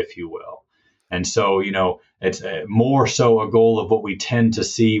fiber, if you will. And so, it's more so a goal of what we tend to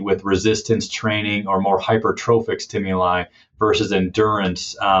see with resistance training or more hypertrophic stimuli versus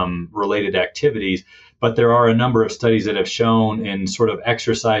endurance related activities. But there are a number of studies that have shown in sort of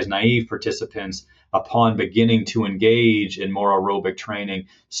exercise naive participants, upon beginning to engage in more aerobic training,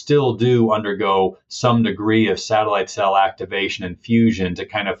 still do undergo some degree of satellite cell activation and fusion to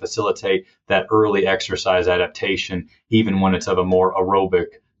kind of facilitate that early exercise adaptation, even when it's of a more aerobic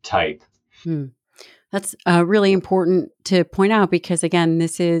type. Hmm. That's really important to point out because, again,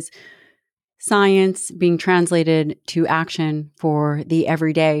 this is science being translated to action for the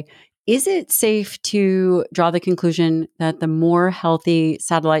everyday. Is it safe to draw the conclusion that the more healthy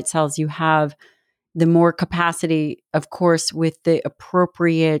satellite cells you have, the more capacity, of course, with the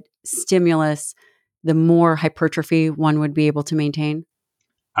appropriate stimulus, the more hypertrophy one would be able to maintain?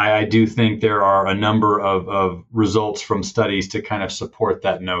 I do think there are a number of results from studies to kind of support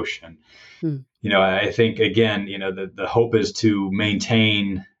that notion. Hmm. I think, again, the hope is to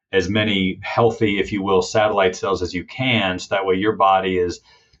maintain as many healthy, if you will, satellite cells as you can, so that way your body is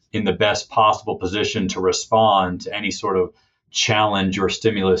in the best possible position to respond to any sort of challenge or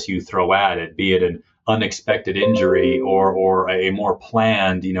stimulus you throw at it, be it an unexpected injury or a more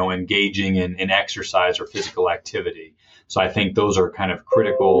planned, engaging in exercise or physical activity. So I think those are kind of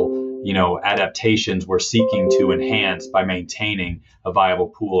critical, adaptations we're seeking to enhance by maintaining a viable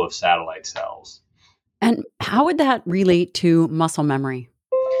pool of satellite cells. And how would that relate to muscle memory?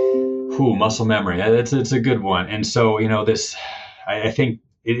 Ooh, muscle memory. It's a good one. And so, I think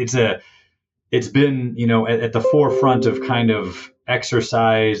it's been, at the forefront of kind of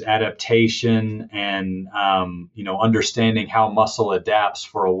exercise adaptation and, understanding how muscle adapts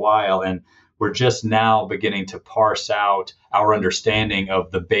for a while. And we're just now beginning to parse out our understanding of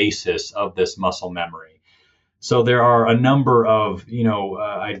the basis of this muscle memory. So there are a number of,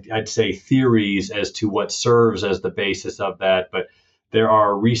 I'd say theories as to what serves as the basis of that. But there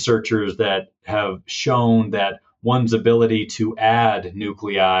are researchers that have shown that one's ability to add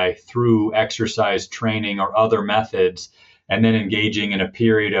nuclei through exercise training or other methods, and then engaging in a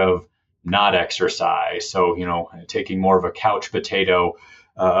period of not exercise. So, taking more of a couch potato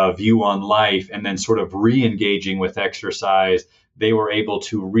view on life and then sort of re engaging with exercise, they were able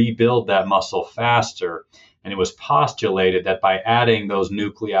to rebuild that muscle faster. And it was postulated that by adding those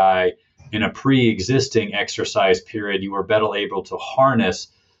nuclei in a pre existing exercise period, you were better able to harness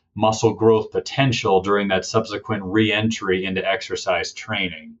muscle growth potential during that subsequent re-entry into exercise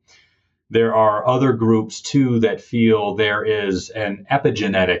training. There are other groups too that feel there is an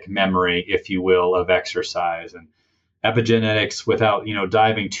epigenetic memory, if you will, of exercise. And epigenetics, without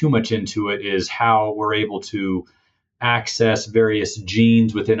diving too much into it, is how we're able to access various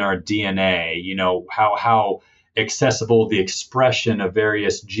genes within our DNA, how accessible the expression of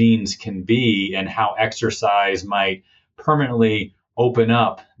various genes can be, and how exercise might permanently open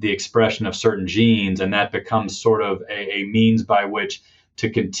up the expression of certain genes. And that becomes sort of a means by which to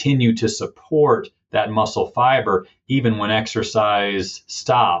continue to support that muscle fiber, even when exercise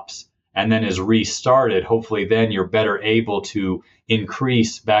stops and then is restarted. Hopefully, then you're better able to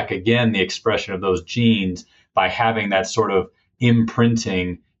increase back again the expression of those genes by having that sort of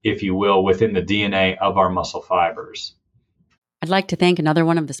imprinting, if you will, within the DNA of our muscle fibers. I'd like to thank another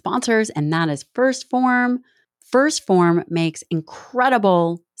one of the sponsors, and that is First Form. First Form makes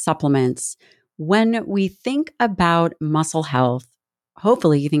incredible supplements. When we think about muscle health,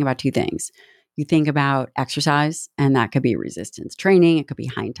 hopefully you think about two things. You think about exercise, and that could be resistance training, it could be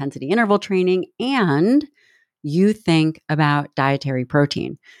high intensity interval training, and you think about dietary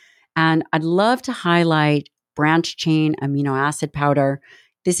protein. And I'd love to highlight branched chain amino acid powder.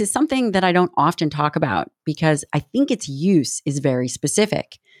 This is something that I don't often talk about because I think its use is very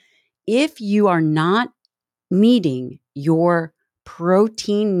specific. If you are not meeting your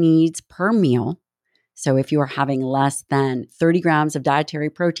protein needs per meal, so if you are having less than 30 grams of dietary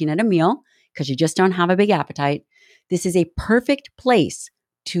protein at a meal because you just don't have a big appetite, this is a perfect place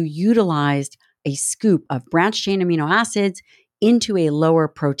to utilize a scoop of branched chain amino acids into a lower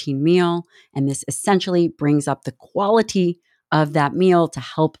protein meal. And this essentially brings up the quality of that meal to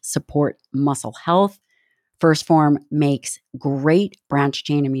help support muscle health. First Form makes great branched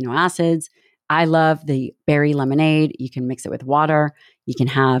chain amino acids. I love the berry lemonade. You can mix it with water. You can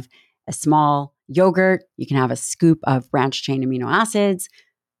have a small yogurt. You can have a scoop of branched chain amino acids.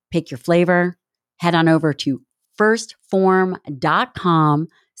 Pick your flavor. Head on over to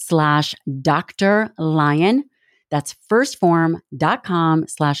firstform.com/Dr. Lion. That's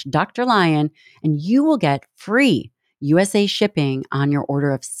firstform.com/Dr. Lion, and you will get free USA shipping on your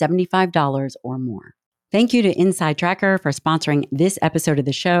order of $75 or more. Thank you to Inside Tracker for sponsoring this episode of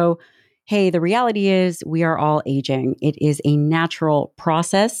the show. hey, the reality is we are all aging. It is a natural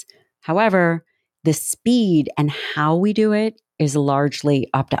process. However, the speed and how we do it is largely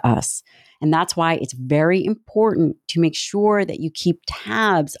up to us. And that's why it's very important to make sure that you keep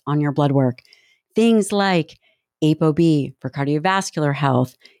tabs on your blood work. Things like ApoB for cardiovascular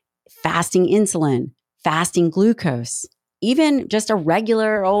health, fasting insulin, fasting glucose, even just a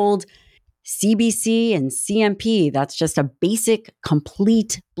regular old CBC and CMP. That's just a basic,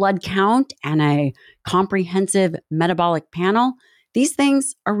 complete blood count and a comprehensive metabolic panel. These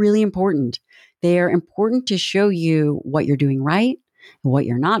things are really important. They are important to show you what you're doing right, what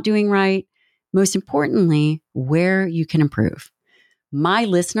you're not doing right, most importantly, where you can improve. My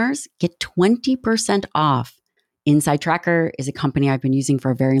listeners get 20% off. Inside Tracker is a company I've been using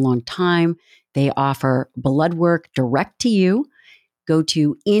for a very long time. They offer blood work direct to you. Go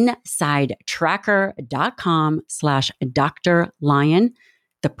to insidetracker.com/Dr. Lion.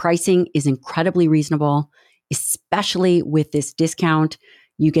 The pricing is incredibly reasonable, especially with this discount.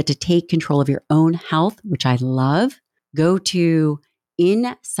 You get to take control of your own health, which I love. Go to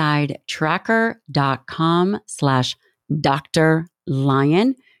insidetracker.com/Dr.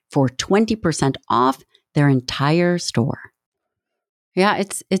 Lion for 20% off their entire store. Yeah,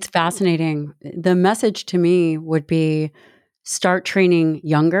 it's fascinating. The message to me would be start training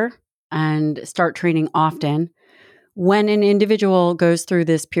younger and start training often. When an individual goes through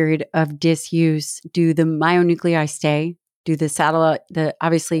this period of disuse, do the myonuclei stay? Do the satellite,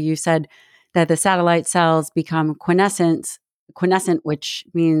 obviously you said that the satellite cells become quiescent, which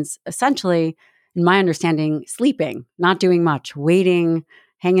means essentially, in my understanding, sleeping, not doing much, waiting,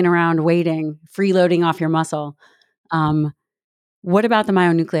 hanging around, waiting, freeloading off your muscle. Um, what about the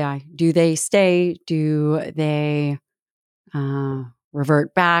myonuclei? Do they stay? Do they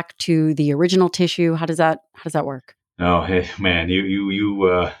revert back to the original tissue? How does that work? Oh, hey, man,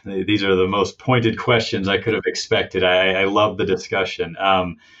 these are the most pointed questions I could have expected. I love the discussion.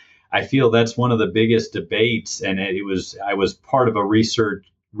 I feel that's one of the biggest debates, and I was part of a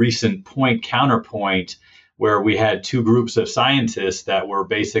recent point counterpoint where we had two groups of scientists that were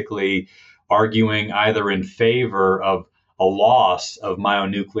basically arguing either in favor of a loss of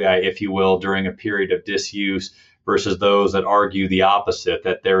myonuclei, if you will, during a period of disuse versus those that argue the opposite,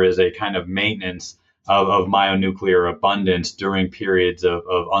 that there is a kind of maintenance of myonuclear abundance during periods of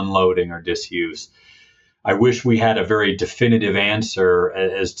unloading or disuse. I wish we had a very definitive answer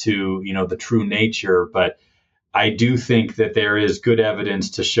as to, the true nature, but I do think that there is good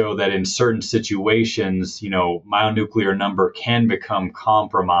evidence to show that in certain situations, myonuclear number can become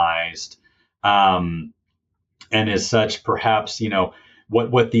compromised. And as such, perhaps,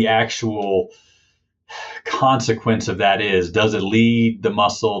 what the actual consequence of that is, does it lead the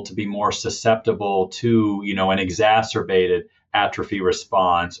muscle to be more susceptible to, an exacerbated atrophy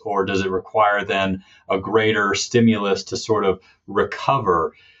response, or does it require then a greater stimulus to sort of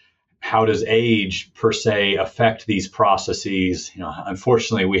recover? How does age per se affect these processes?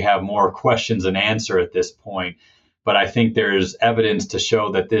 Unfortunately, we have more questions than answer at this point, but I think there's evidence to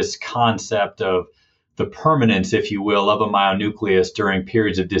show that this concept of the permanence, if you will, of a myonucleus during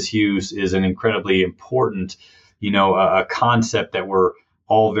periods of disuse is an incredibly important, a concept that we're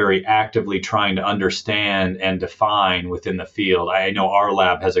all very actively trying to understand and define within the field. I know our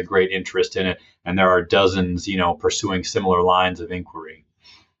lab has a great interest in it, and there are dozens, pursuing similar lines of inquiry.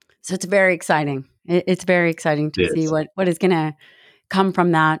 So it's very exciting. It's very exciting to see what is going to come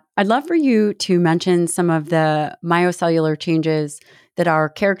from that. I'd love for you to mention some of the myocellular changes that are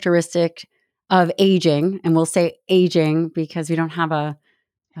characteristic of aging, and we'll say aging because we don't have a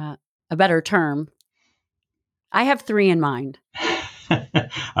better term. I have 3 in mind.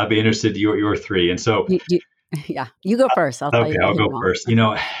 I'd be interested in your 3. And so, you go first. I'll tell you. I'll go first.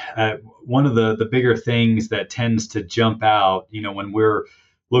 One of the bigger things that tends to jump out, when we're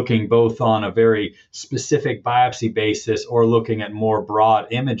looking both on a very specific biopsy basis or looking at more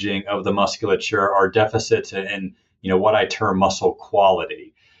broad imaging of the musculature, are deficits in, what I term muscle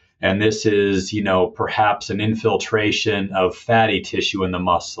quality. And this is, perhaps an infiltration of fatty tissue in the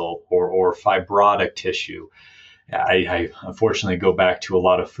muscle or fibrotic tissue. I unfortunately go back to a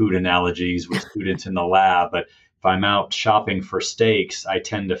lot of food analogies with students in the lab, but if I'm out shopping for steaks, I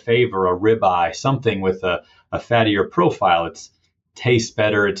tend to favor a ribeye, something with a fattier profile. It tastes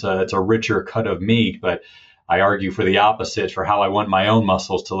better. It's a richer cut of meat, but I argue for the opposite for how I want my own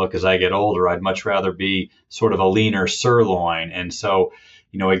muscles to look as I get older. I'd much rather be sort of a leaner sirloin. And so,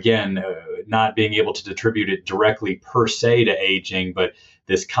 again, not being able to attribute it directly per se to aging, but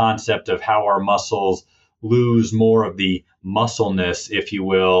this concept of how our muscles lose more of the muscleness, if you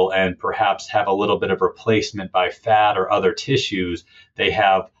will, and perhaps have a little bit of replacement by fat or other tissues. They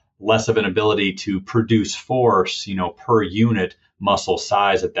have less of an ability to produce force, per unit muscle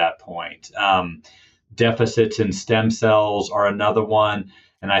size at that point. Deficits in stem cells are another one.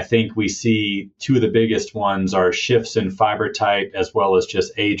 And I think we see two of the biggest ones are shifts in fiber type as well as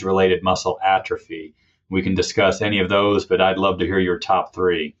just age-related muscle atrophy. We can discuss any of those, but I'd love to hear your top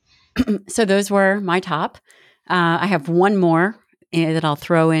three. So those were my top. I have one more that I'll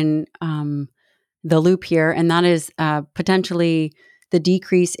throw in the loop here, and that is potentially the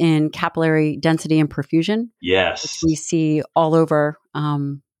decrease in capillary density and perfusion, which Yes. we see all over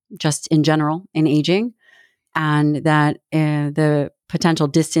just in general in aging, and that the potential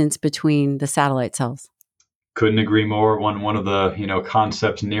distance between the satellite cells. Couldn't agree more. One of the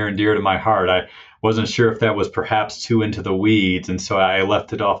concepts near and dear to my heart. I wasn't sure if that was perhaps too into the weeds, and so I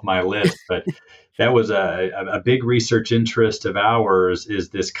left it off my list. But that was a big research interest of ours. Is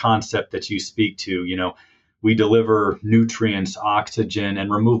this concept that you speak to? We deliver nutrients, oxygen,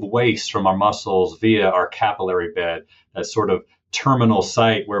 and remove waste from our muscles via our capillary bed. That sort of terminal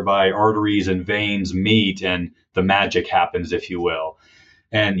site whereby arteries and veins meet, and the magic happens, if you will.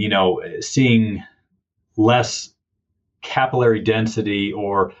 And seeing less capillary density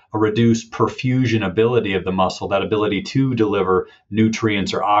or a reduced perfusion ability of the muscle, that ability to deliver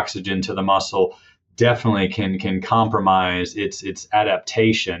nutrients or oxygen to the muscle, definitely can compromise its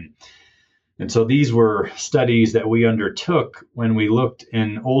adaptation. And so these were studies that we undertook when we looked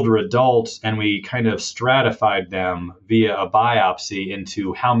in older adults, and we kind of stratified them via a biopsy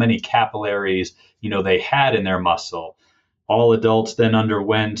into how many capillaries they had in their muscle. All adults then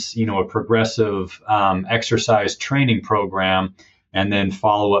underwent, a progressive exercise training program, and then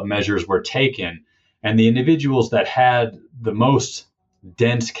follow-up measures were taken. And the individuals that had the most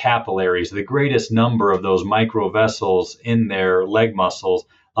dense capillaries, the greatest number of those microvessels in their leg muscles,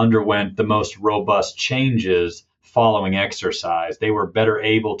 underwent the most robust changes following exercise. They were better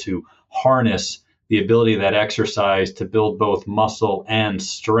able to harness the ability of that exercise to build both muscle and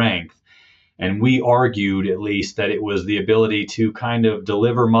strength. And we argued, at least, that it was the ability to kind of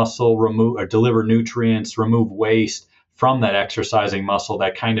deliver muscle, deliver nutrients, remove waste from that exercising muscle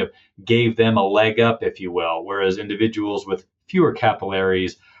that kind of gave them a leg up, if you will. Whereas individuals with fewer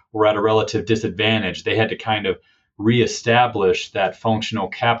capillaries were at a relative disadvantage. They had to kind of reestablish that functional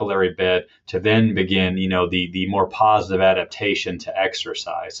capillary bed to then begin, the more positive adaptation to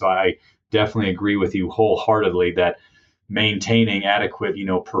exercise. So I definitely agree with you wholeheartedly that maintaining adequate,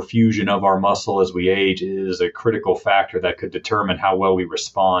 perfusion of our muscle as we age is a critical factor that could determine how well we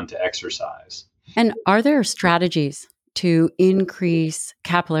respond to exercise. And are there strategies to increase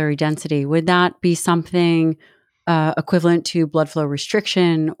capillary density? Would that be something equivalent to blood flow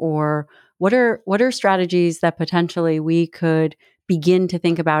restriction, or what are strategies that potentially we could begin to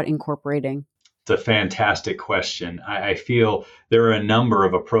think about incorporating? It's a fantastic question. I feel there are a number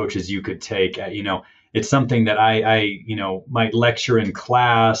of approaches you could take. It's something that I might lecture in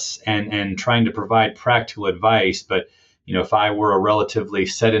class and trying to provide practical advice. But, if I were a relatively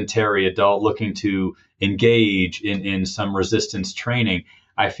sedentary adult looking to engage in some resistance training,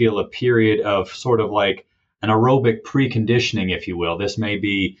 I feel a period of sort of like an aerobic preconditioning, if you will. This may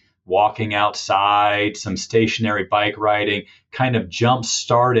be walking outside, some stationary bike riding, kind of jump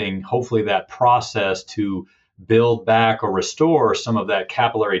starting, hopefully, that process to build back or restore some of that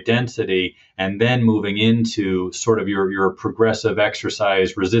capillary density, and then moving into sort of your progressive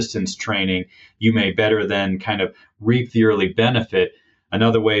exercise resistance training, you may better then kind of reap the early benefit.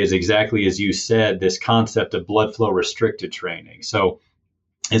 Another way is exactly as you said, this concept of blood flow restricted training. So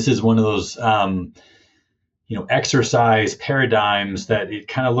this is one of those exercise paradigms that it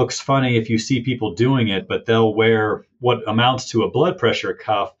kind of looks funny if you see people doing it, but they'll wear what amounts to a blood pressure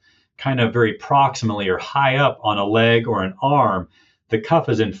cuff kind of very proximally or high up on a leg or an arm. The cuff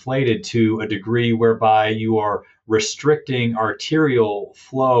is inflated to a degree whereby you are restricting arterial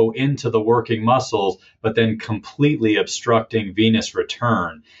flow into the working muscles, but then completely obstructing venous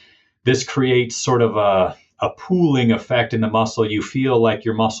return. This creates sort of a pooling effect in the muscle. You feel like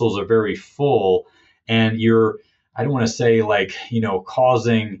your muscles are very full, and I don't want to say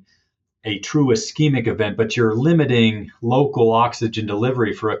causing a true ischemic event, but you're limiting local oxygen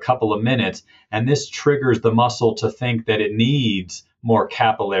delivery for a couple of minutes. And this triggers the muscle to think that it needs more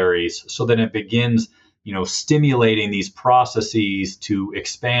capillaries, so that it begins, stimulating these processes to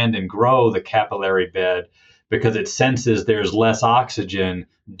expand and grow the capillary bed, because it senses there's less oxygen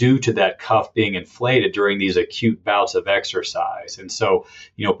due to that cuff being inflated during these acute bouts of exercise. And so,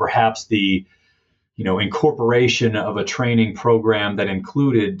 perhaps the incorporation of a training program that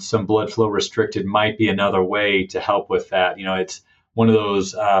included some blood flow restricted might be another way to help with that. It's one of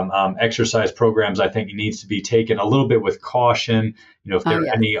those exercise programs I think needs to be taken a little bit with caution. If Oh, there are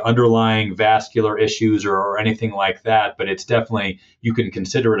yes. any underlying vascular issues or anything like that, but it's definitely, you can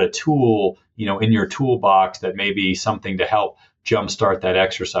consider it a tool, in your toolbox that may be something to help jumpstart that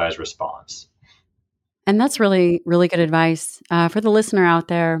exercise response. And that's really, really good advice. For the listener out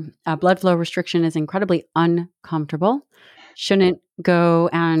there, blood flow restriction is incredibly uncomfortable. Shouldn't go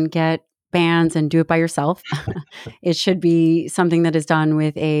and get bands and do it by yourself. It should be something that is done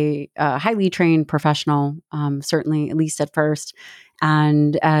with a highly trained professional, certainly, at least at first.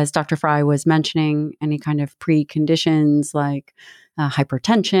 And as Dr. Fry was mentioning, any kind of preconditions like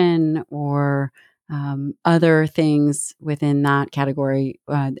hypertension or other things within that category,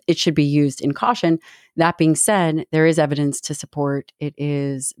 it should be used in caution. That being said, there is evidence to support it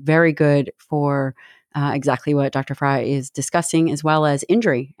is very good for exactly what Dr. Fry is discussing, as well as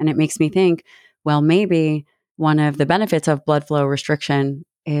injury. And it makes me think, well, maybe one of the benefits of blood flow restriction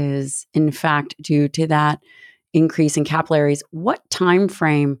is, in fact, due to that increase in capillaries. What time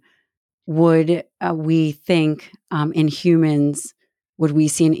frame would we think in humans would we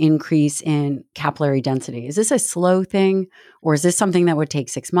see an increase in capillary density? Is this a slow thing, or is this something that would take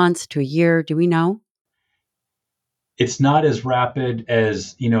 6 months to a year? Do we know? It's not as rapid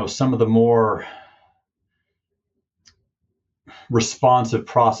as, some of the more responsive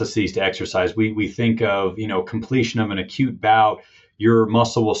processes to exercise. We think of, completion of an acute bout. Your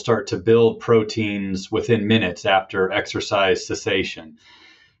muscle will start to build proteins within minutes after exercise cessation.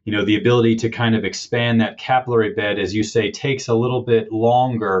 The ability to kind of expand that capillary bed, as you say, takes a little bit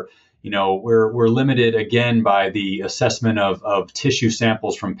longer. We're limited again by the assessment of tissue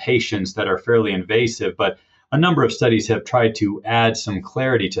samples from patients that are fairly invasive, but a number of studies have tried to add some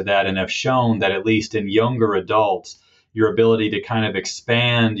clarity to that and have shown that at least in younger adults, your ability to kind of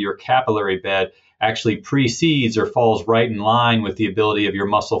expand your capillary bed actually precedes or falls right in line with the ability of your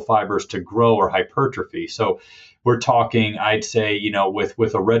muscle fibers to grow or hypertrophy. So we're talking, I'd say,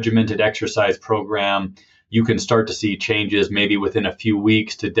 with a regimented exercise program, you can start to see changes maybe within a few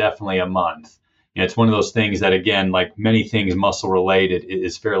weeks to definitely a month. It's one of those things that, again, like many things muscle related,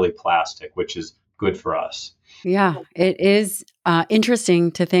 is fairly plastic, which is good for us. Yeah, it is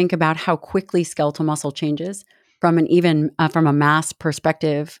interesting to think about how quickly skeletal muscle changes from an even from a mass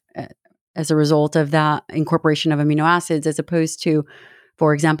perspective as a result of that incorporation of amino acids, as opposed to,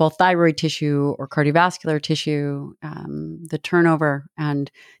 for example, thyroid tissue or cardiovascular tissue. The turnover and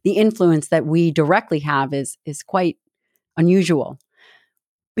the influence that we directly have is quite unusual.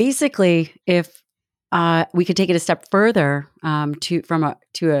 Basically, if we could take it a step further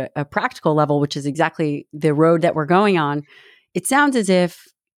to a practical level, which is exactly the road that we're going on. It sounds as if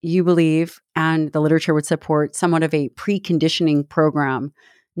you believe, and the literature would support, somewhat of a preconditioning program,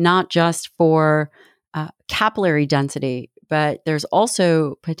 not just for capillary density, but there's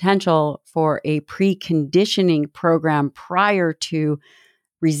also potential for a preconditioning program prior to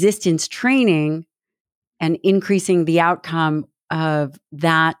resistance training and increasing the outcome of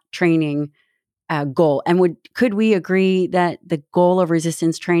that training goal. And could we agree that the goal of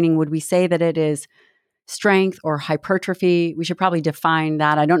resistance training, would we say that it is strength or hypertrophy? We should probably define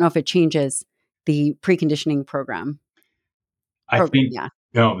that. I don't know if it changes the preconditioning program. I think, Yeah.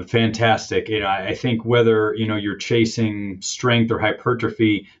 no, fantastic. I think whether, you're chasing strength or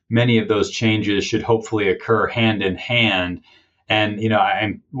hypertrophy, many of those changes should hopefully occur hand in hand. And,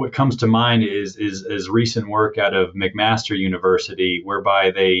 what comes to mind is recent work out of McMaster University,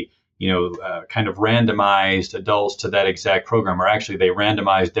 whereby they, kind of randomized adults to that exact program, or actually they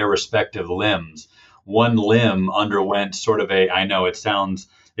randomized their respective limbs. One limb underwent sort of I know it sounds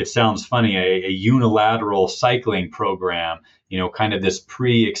funny, a unilateral cycling program, kind of this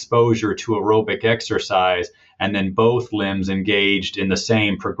pre-exposure to aerobic exercise, and then both limbs engaged in the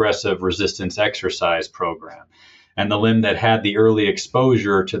same progressive resistance exercise program. And the limb that had the early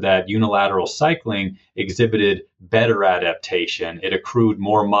exposure to that unilateral cycling exhibited better adaptation. It accrued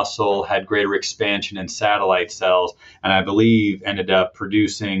more muscle, had greater expansion in satellite cells, and I believe ended up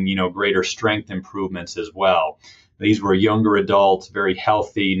producing, greater strength improvements as well. These were younger adults, very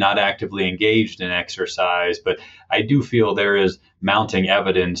healthy, not actively engaged in exercise, but I do feel there is mounting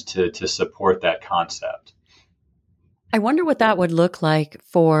evidence to support that concept. I wonder what that would look like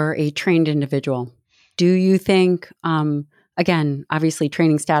for a trained individual. Do you think, again, obviously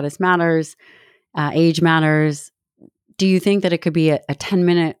training status matters, age matters. Do you think that it could be a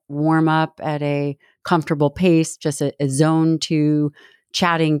 10-minute warm up at a comfortable pace, just a zone to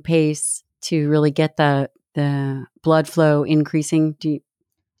chatting pace to really get the blood flow increasing?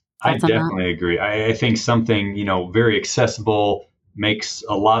 I Thoughts on that? definitely agree. I think something, very accessible, makes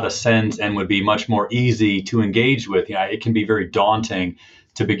a lot of sense and would be much more easy to engage with. It can be very daunting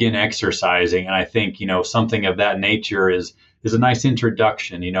to begin exercising, and I think something of that nature is a nice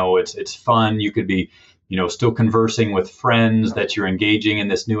introduction. It's fun. You could be still conversing with friends that you're engaging in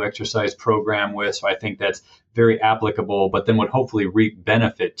this new exercise program with. So I think that's very applicable, but then would hopefully reap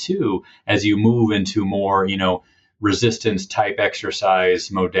benefit too as you move into more, resistance type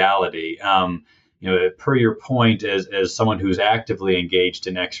exercise modality. Per your point, as someone who's actively engaged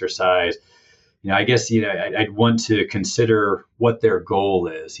in exercise, I guess I'd want to consider what their goal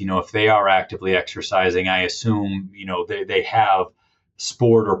is. If they are actively exercising, I assume they have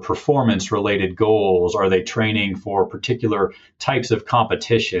sport or performance related goals. Are they training for particular types of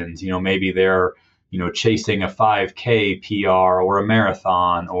competitions? Maybe they're chasing a 5K PR or a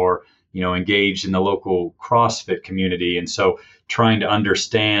marathon, or engaged in the local CrossFit community, and so trying to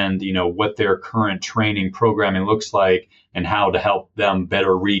understand what their current training programming looks like and how to help them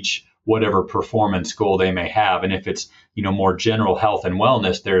better reach whatever performance goal they may have. And if it's more general health and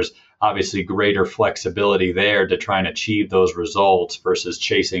wellness, there's obviously greater flexibility there to try and achieve those results versus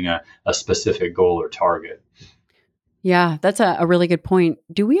chasing a specific goal or target. Yeah, that's a really good point.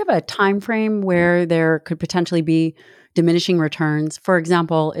 Do we have a time frame where there could potentially be diminishing returns? For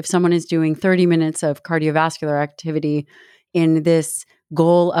example, if someone is doing 30 minutes of cardiovascular activity in this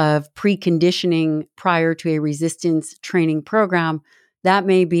goal of preconditioning prior to a resistance training program, that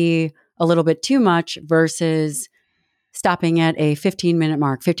may be a little bit too much versus stopping at a 15-minute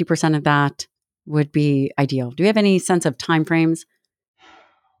mark. 50% of that would be ideal. Do you have any sense of time frames?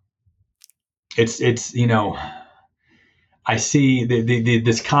 It's I see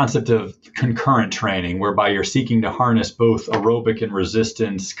this concept of concurrent training, whereby you're seeking to harness both aerobic and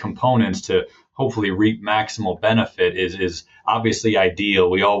resistance components to hopefully reap maximal benefit is obviously ideal.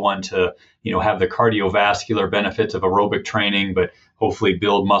 We all want to, have the cardiovascular benefits of aerobic training, but hopefully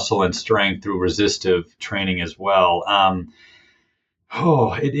build muscle and strength through resistive training as well.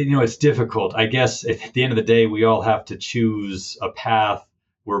 It's difficult. I guess at the end of the day, we all have to choose a path.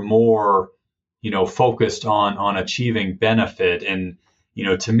 We're more focused on achieving benefit. And,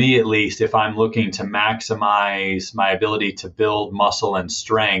 to me, at least, if I'm looking to maximize my ability to build muscle and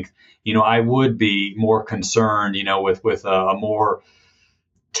strength, I would be more concerned, with a more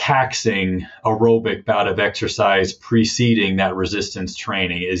taxing aerobic bout of exercise preceding that resistance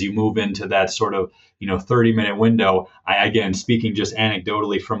training. As you move into that sort of 30-minute window, again, speaking just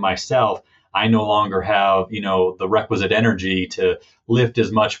anecdotally from myself, I no longer have the requisite energy to lift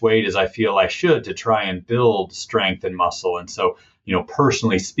as much weight as I feel I should to try and build strength and muscle. And so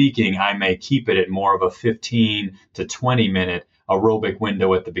personally speaking, I may keep it at more of a 15 to 20-minute aerobic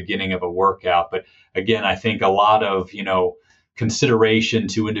window at the beginning of a workout. But again, I think a lot of consideration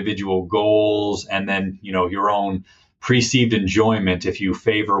to individual goals, and then your own perceived enjoyment, if you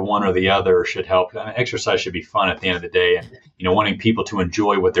favor one or the other, should help. I mean, exercise should be fun at the end of the day, and wanting people to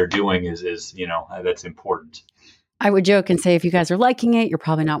enjoy what they're doing is that's important. I would joke and say, if you guys are liking it, you're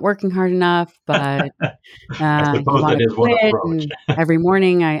probably not working hard enough, but I you suppose want that to is one quit. approach. And every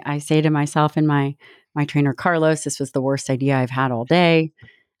morning I say to myself and my trainer, Carlos, this was the worst idea I've had all day.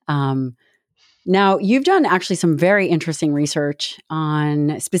 Now, you've done actually some very interesting research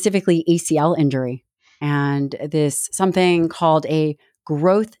on specifically ACL injury and this something called a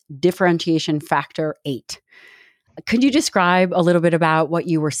growth differentiation factor 8. Could you describe a little bit about what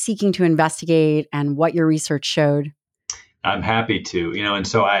you were seeking to investigate and what your research showed? I'm happy to, and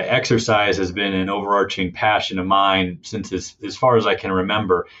so exercise has been an overarching passion of mine since as far as I can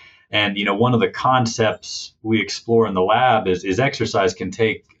remember. And, one of the concepts we explore in the lab is exercise can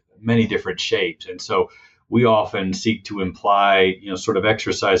take many different shapes. And so we often seek to imply, sort of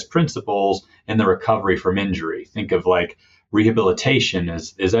exercise principles in the recovery from injury. Think of like rehabilitation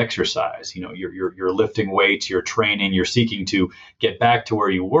as exercise. You're lifting weights, you're training, you're seeking to get back to where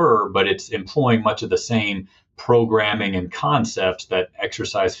you were, but it's employing much of the same programming and concepts that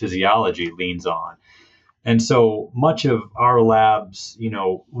exercise physiology leans on. And so much of our lab's,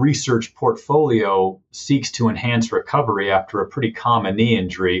 research portfolio seeks to enhance recovery after a pretty common knee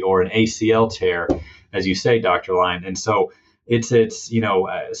injury or an ACL tear, as you say, Dr. Line. And so it's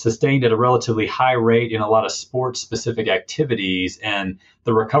sustained at a relatively high rate in a lot of sports-specific activities, and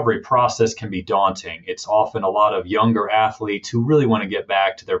the recovery process can be daunting. It's often a lot of younger athletes who really want to get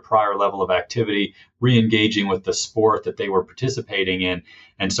back to their prior level of activity, re-engaging with the sport that they were participating in.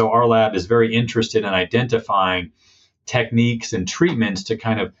 And so our lab is very interested in identifying techniques and treatments to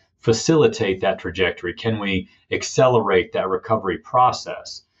kind of facilitate that trajectory. Can we accelerate that recovery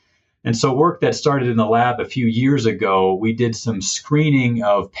process? And so work that started in the lab a few years ago, we did some screening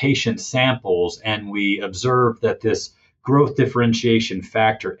of patient samples, and we observed that this growth differentiation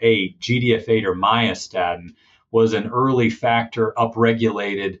factor 8, GDF8 or myostatin, was an early factor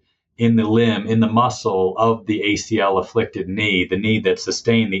upregulated in the limb, in the muscle of the ACL afflicted knee, the knee that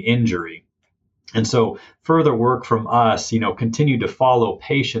sustained the injury. And so further work from us, continued to follow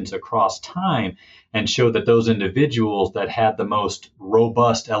patients across time and show that those individuals that had the most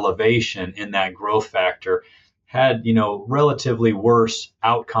robust elevation in that growth factor had, relatively worse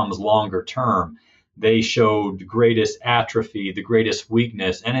outcomes longer term. They showed greatest atrophy, the greatest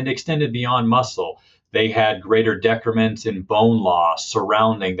weakness, and it extended beyond muscle. They had greater decrements in bone loss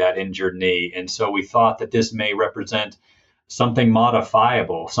surrounding that injured knee. And so we thought that this may represent something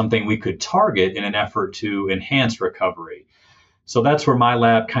modifiable, something we could target in an effort to enhance recovery. So that's where my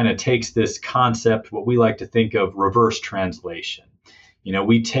lab kind of takes this concept, what we like to think of reverse translation.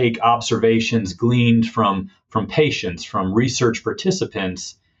 We take observations gleaned from patients, from research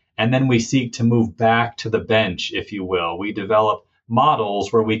participants, and then we seek to move back to the bench, if you will. We develop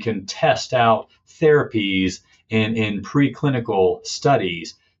models where we can test out therapies in preclinical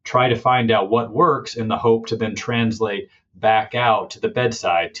studies, try to find out what works in the hope to then translate back out to the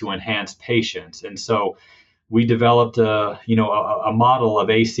bedside to enhance patients. And so we developed a model of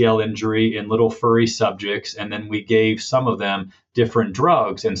ACL injury in little furry subjects, and then we gave some of them different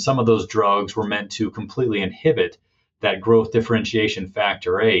drugs, and some of those drugs were meant to completely inhibit that growth differentiation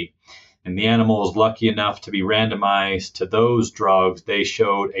factor 8. And the animal was lucky enough to be randomized to those drugs. They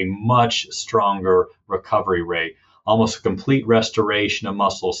showed a much stronger recovery rate, almost a complete restoration of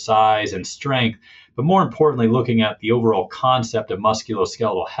muscle size and strength. But more importantly, looking at the overall concept of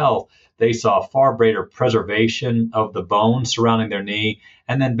musculoskeletal health, they saw far greater preservation of the bone surrounding their knee,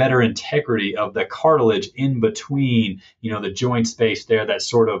 and then better integrity of the cartilage in between, the joint space there, that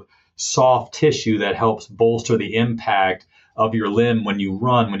sort of soft tissue that helps bolster the impact of your limb when you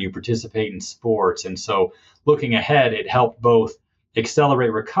run, when you participate in sports. And so looking ahead, it helped both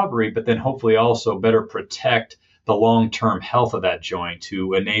accelerate recovery, but then hopefully also better protect the long-term health of that joint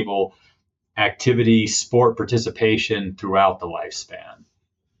to enable activity, sport participation throughout the lifespan.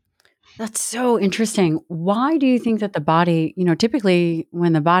 That's so interesting. Why do you think that the body, typically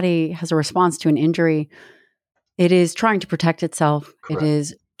when the body has a response to an injury, it is trying to protect itself. It Correct.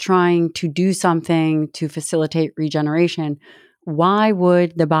 is trying to do something to facilitate regeneration. Why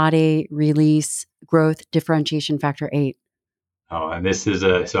would the body release growth differentiation factor 8? Oh, and this is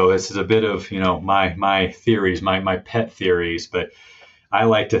a bit of, my theories, my pet theories, but I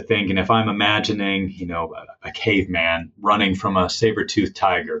like to think, and if I'm imagining, a caveman running from a saber-toothed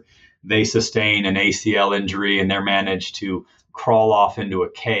tiger, they sustain an ACL injury and they're managed to crawl off into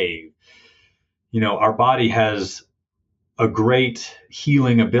a cave. Our body has a great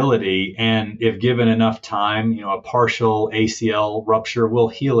healing ability, and if given enough time, a partial ACL rupture will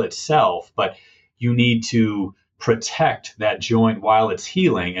heal itself, but you need to protect that joint while it's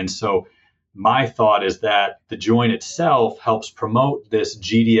healing. And so my thought is that the joint itself helps promote this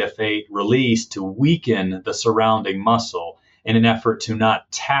GDF8 release to weaken the surrounding muscle in an effort to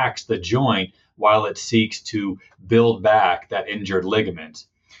not tax the joint while it seeks to build back that injured ligament.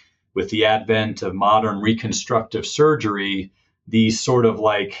 With the advent of modern reconstructive surgery, these sort of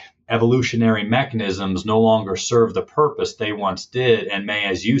like evolutionary mechanisms no longer serve the purpose they once did and may,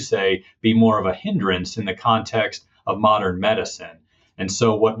 as you say, be more of a hindrance in the context of modern medicine. And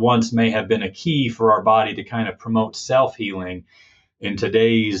so what once may have been a key for our body to kind of promote self-healing in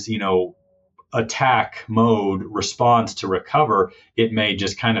today's, attack mode response to recover, it may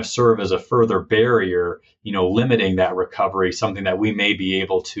just kind of serve as a further barrier, limiting that recovery, something that we may be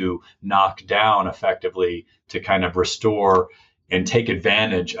able to knock down effectively to kind of restore and take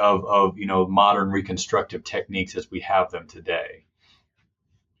advantage of modern reconstructive techniques as we have them today.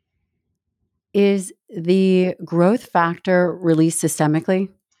 Is the growth factor released systemically?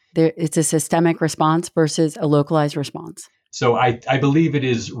 It's a systemic response versus a localized response. So I believe it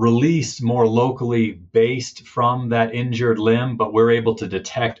is released more locally based from that injured limb, but we're able to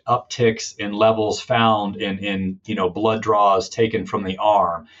detect upticks in levels found in blood draws taken from the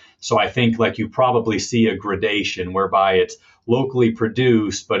arm. So I think like you probably see a gradation whereby it's locally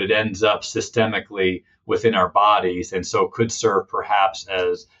produced, but it ends up systemically within our bodies, and so could serve perhaps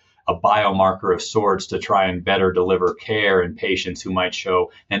as a biomarker of sorts to try and better deliver care in patients who might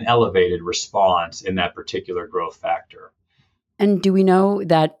show an elevated response in that particular growth factor. And do we know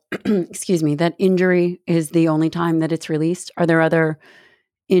that, excuse me, that injury is the only time that it's released? Are there other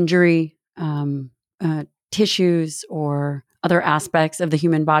injury tissues or other aspects of the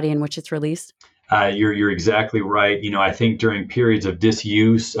human body in which it's released? You're exactly right. I think during periods of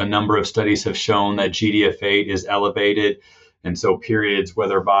disuse, a number of studies have shown that GDF8 is elevated. And so periods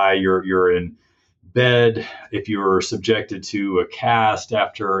whereby you're in bed, if you're subjected to a cast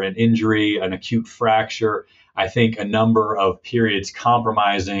after an injury, an acute fracture, I think a number of periods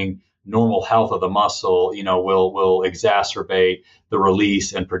compromising normal health of the muscle, will exacerbate the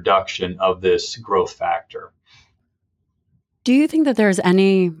release and production of this growth factor. Do you think that there's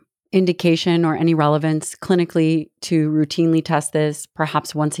any indication or any relevance clinically to routinely test this,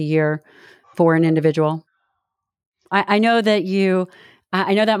 perhaps once a year, for an individual? I know that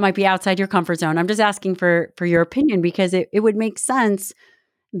I know that might be outside your comfort zone. I'm just asking for your opinion because it would make sense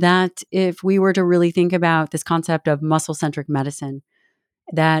that if we were to really think about this concept of muscle-centric medicine,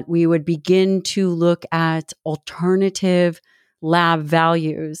 that we would begin to look at alternative lab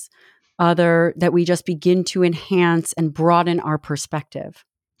values, other that we just begin to enhance and broaden our perspective.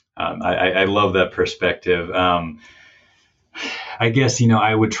 I love that perspective. I guess,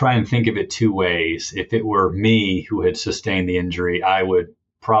 I would try and think of it two ways. If it were me who had sustained the injury, I would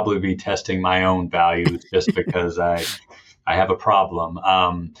probably be testing my own values just because I have a problem.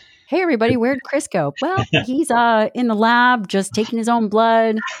 Hey, everybody, where'd Chris go? Well, he's in the lab just taking his own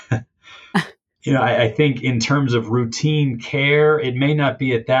blood. I think in terms of routine care, it may not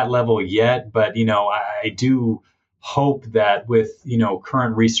be at that level yet, but, I do hope that with,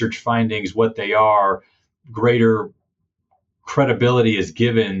 current research findings, what they are, greater credibility is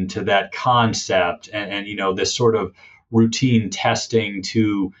given to that concept and this sort of routine testing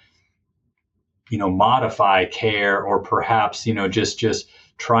to modify care or perhaps just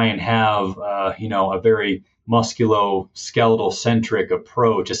try and have a very musculoskeletal centric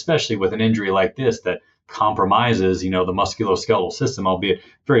approach, especially with an injury like this that compromises the musculoskeletal system, albeit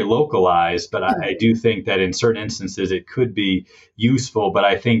very localized. But I do think that in certain instances it could be useful. But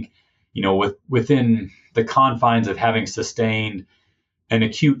I think within the confines of having sustained an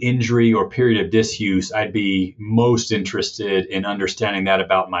acute injury or period of disuse, I'd be most interested in understanding that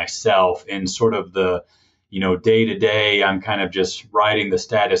about myself. In sort of the, day to day, I'm kind of just riding the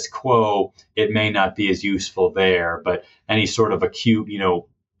status quo. It may not be as useful there, but any sort of acute,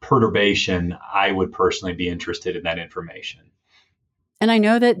 perturbation, I would personally be interested in that information. And I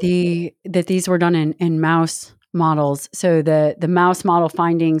know that these were done in mouse models. So the mouse model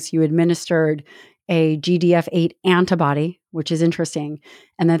findings, you administered a GDF8 antibody, which is interesting,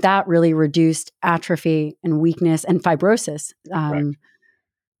 and that really reduced atrophy and weakness and fibrosis, Correct.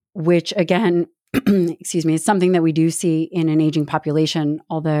 which again, excuse me, is something that we do see in an aging population,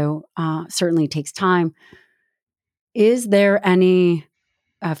 although certainly takes time. Is there any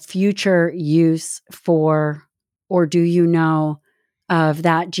future use for, or do you know of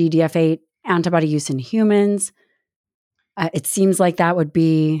that GDF8 antibody use in humans? It seems like that would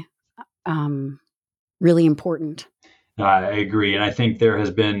be really important. No, I agree. And I think there has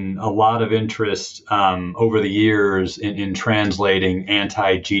been a lot of interest over the years in translating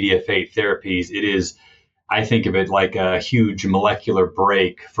anti GDF8 therapies. It is, I think of it like a huge molecular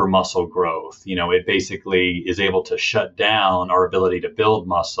brake for muscle growth. It basically is able to shut down our ability to build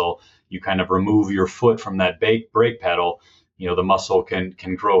muscle. You kind of remove your foot from that brake pedal, the muscle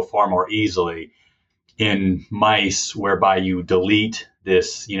can grow far more easily. In mice, whereby you delete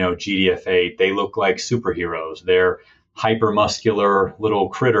this, GDF8, they look like superheroes. They're hypermuscular little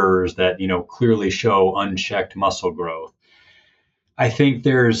critters that, clearly show unchecked muscle growth. I think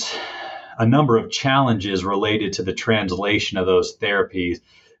there's a number of challenges related to the translation of those therapies,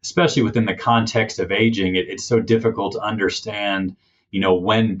 especially within the context of aging. It's so difficult to understand,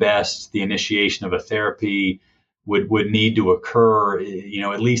 when best the initiation of a therapy would need to occur.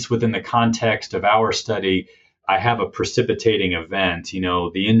 At least within the context of our study, I have a precipitating event.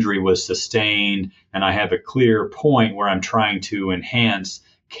 The injury was sustained, and I have a clear point where I'm trying to enhance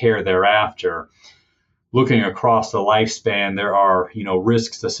care thereafter. Looking across the lifespan, there are,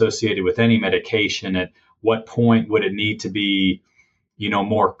 risks associated with any medication. At what point would it need to be,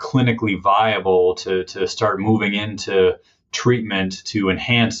 more clinically viable to start moving into treatment to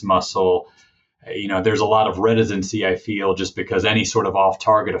enhance muscle? There's a lot of reticency, I feel, just because any sort of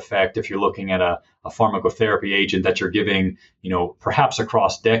off-target effect, if you're looking at a pharmacotherapy agent that you're giving, perhaps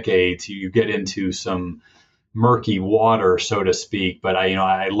across decades, you get into some murky water, so to speak. But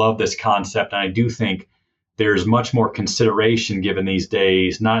I love this concept, and I do think there's much more consideration given these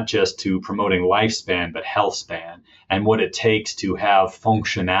days, not just to promoting lifespan, but health span and what it takes to have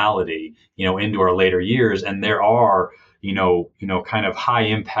functionality, into our later years. And there are, kind of high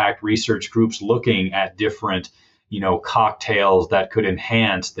impact research groups looking at different, cocktails that could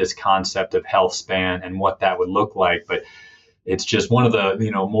enhance this concept of health span and what that would look like. But it's just one of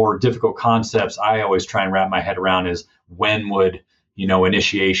the, more difficult concepts I always try and wrap my head around is when would,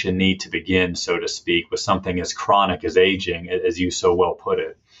 initiation need to begin, so to speak, with something as chronic as aging, as you so well put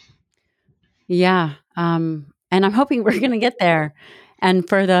it. Yeah. And I'm hoping we're going to get there. And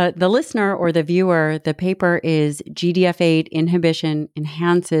for the listener or the viewer, the paper is GDF8 inhibition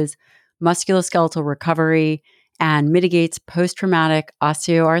enhances musculoskeletal recovery and mitigates post-traumatic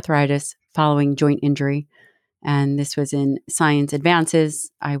osteoarthritis following joint injury. And this was in Science Advances.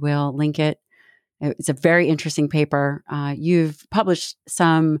 I will link it. It's a very interesting paper. You've published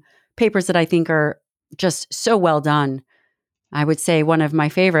some papers that I think are just so well done. I would say one of my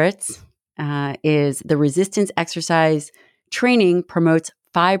favorites is the resistance exercise training promotes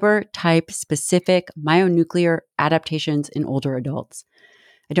fiber type specific myonuclear adaptations in older adults.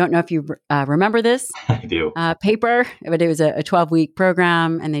 I don't know if you remember this I do. paper, but it was a 12-week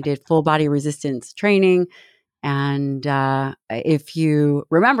program and they did full body resistance training. And if you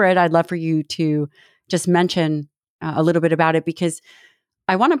remember it, I'd love for you to just mention a little bit about it, because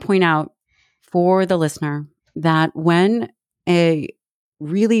I want to point out for the listener that when a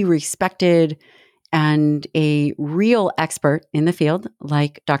really respected and a real expert in the field,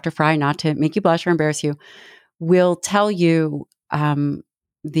 like Dr. Fry, not to make you blush or embarrass you, will tell you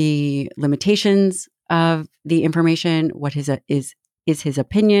the limitations of the information, what is his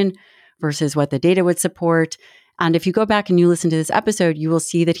opinion versus what the data would support. And if you go back and you listen to this episode, you will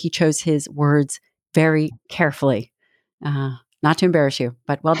see that he chose his words very carefully. Not to embarrass you,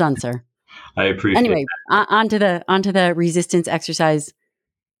 but well done, sir. I appreciate Anyway, onto the resistance exercise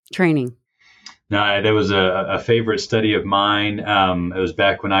training. No, that was a favorite study of mine. It was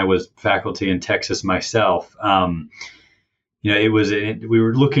back when I was faculty in Texas myself. We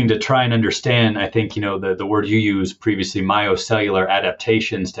were looking to try and understand, I think, the word you used previously, myocellular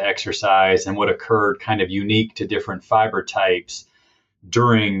adaptations to exercise and what occurred kind of unique to different fiber types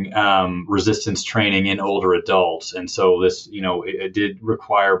during resistance training in older adults. And so this, it did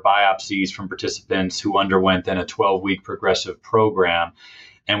require biopsies from participants who underwent then a 12-week progressive program.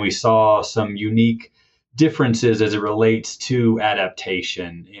 And we saw some unique differences as it relates to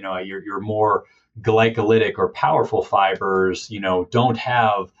adaptation. Your more glycolytic or powerful fibers, don't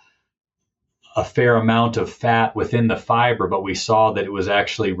have a fair amount of fat within the fiber, but we saw that it was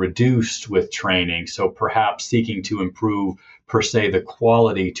actually reduced with training. So perhaps seeking to improve, per se, the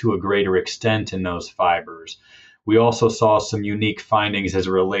quality to a greater extent in those fibers. We also saw some unique findings as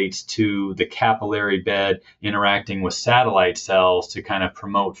it relates to the capillary bed interacting with satellite cells to kind of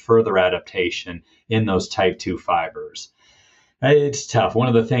promote further adaptation in those type 2 fibers. It's tough. One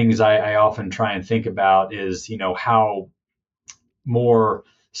of the things I often try and think about is, how more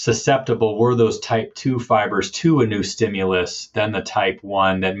susceptible were those type 2 fibers to a new stimulus than the type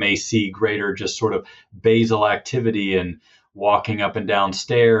 1 that may see greater just sort of basal activity and walking up and down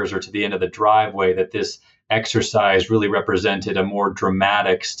stairs or to the end of the driveway, that this exercise really represented a more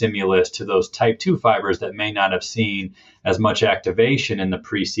dramatic stimulus to those type 2 fibers that may not have seen as much activation in the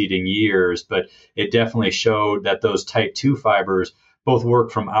preceding years. But it definitely showed that those type 2 fibers, both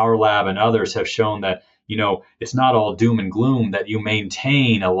work from our lab and others, have shown that it's not all doom and gloom, that you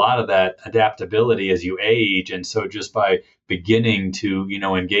maintain a lot of that adaptability as you age. And so just by beginning to,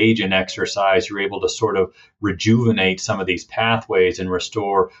 engage in exercise, you're able to sort of rejuvenate some of these pathways and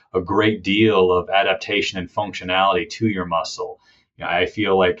restore a great deal of adaptation and functionality to your muscle. I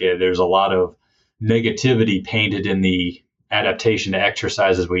feel like there's a lot of negativity painted in the adaptation to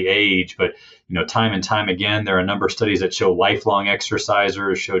exercise as we age. But, time and time again, there are a number of studies that show lifelong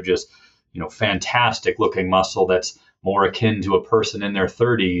exercisers show just fantastic looking muscle that's more akin to a person in their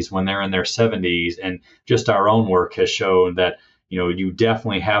 30s when they're in their 70s. And just our own work has shown that, you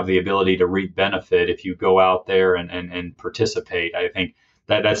definitely have the ability to reap benefit if you go out there and participate. I think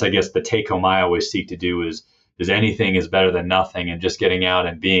that's, I guess, the take home I always seek to do is anything is better than nothing. And just getting out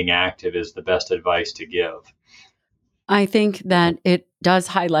and being active is the best advice to give. I think that it does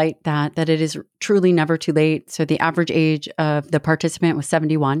highlight that it is truly never too late. So the average age of the participant was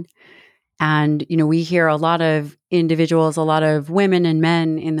 71. And, we hear a lot of individuals, a lot of women and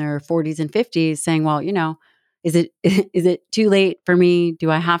men in their 40s and 50s saying, well, is it too late for me? Do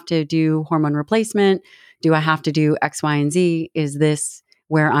I have to do hormone replacement? Do I have to do X, Y, and Z? Is this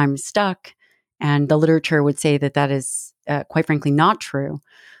where I'm stuck? And the literature would say that is, quite frankly, not true.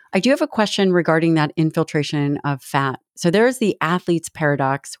 I do have a question regarding that infiltration of fat. So there's the athlete's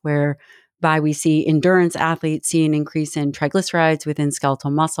paradox, whereby we see endurance athletes see an increase in triglycerides within skeletal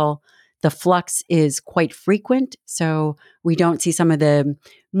muscle. The flux is quite frequent, so we don't see some of the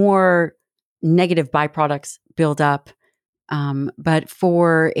more negative byproducts build up. But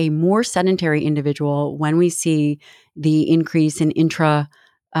for a more sedentary individual, when we see the increase in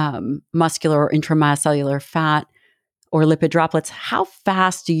intramuscular or intramyocellular fat or lipid droplets, how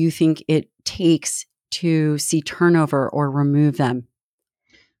fast do you think it takes to see turnover or remove them?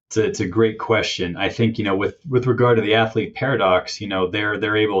 It's a great question. I think, with regard to the athlete paradox,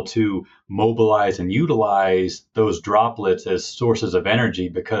 they're able to mobilize and utilize those droplets as sources of energy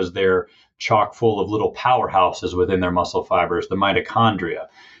because they're chock full of little powerhouses within their muscle fibers, the mitochondria.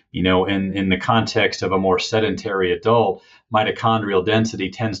 In the context of a more sedentary adult, mitochondrial density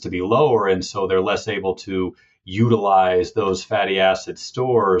tends to be lower, and so they're less able to utilize those fatty acid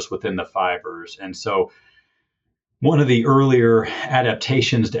stores within the fibers. And so one of the earlier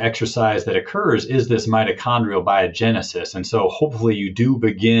adaptations to exercise that occurs is this mitochondrial biogenesis. And so hopefully you do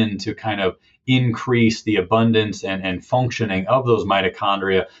begin to kind of increase the abundance and functioning of those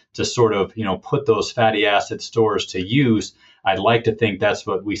mitochondria to sort of, put those fatty acid stores to use. I'd like to think that's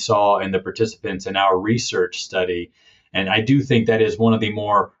what we saw in the participants in our research study. And I do think that is one of the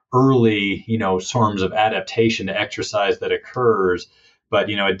more early, forms of adaptation to exercise that occurs. But,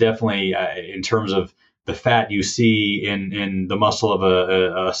 it definitely, in terms of the fat you see in the muscle of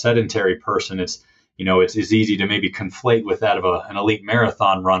a sedentary person, it's easy to maybe conflate with that of an elite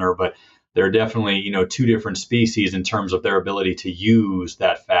marathon runner, but there are definitely two different species in terms of their ability to use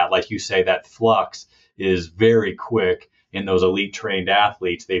that fat. Like you say, that flux is very quick in those elite trained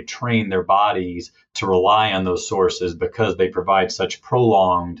athletes. They've trained their bodies to rely on those sources because they provide such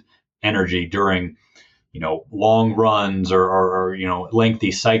prolonged energy during long runs or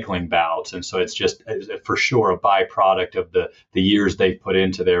lengthy cycling bouts. And so it's just for sure a byproduct of the years they've put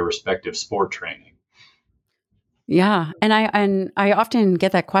into their respective sport training. Yeah, and I often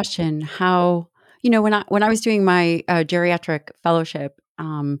get that question. How when I was doing my geriatric fellowship,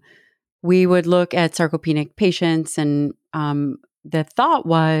 we would look at sarcopenic patients, and the thought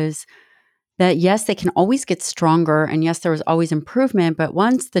was that yes, they can always get stronger, and yes, there was always improvement. But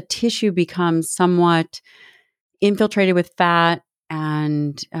once the tissue becomes somewhat infiltrated with fat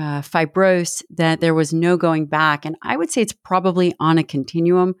and fibrose, that there was no going back. And I would say it's probably on a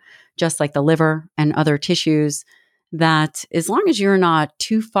continuum, just like the liver and other tissues, that as long as you're not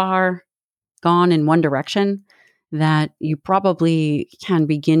too far gone in one direction, that you probably can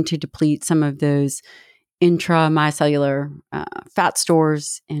begin to deplete some of those intramicellular fat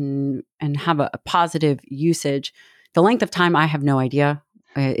stores and have a positive usage. The length of time, I have no idea.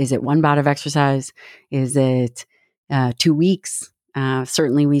 Is it one bout of exercise? Is it 2 weeks?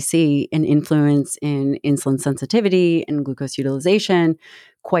 Certainly, we see an influence in insulin sensitivity and glucose utilization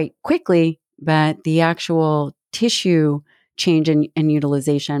quite quickly, but the actual tissue change in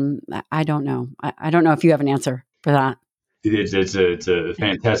utilization, I don't know. I don't know if you have an answer for that. It's a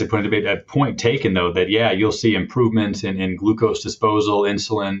fantastic point of debate. That point taken, though, that yeah, you'll see improvements in glucose disposal,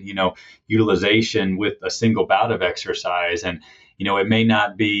 insulin, utilization with a single bout of exercise, and it may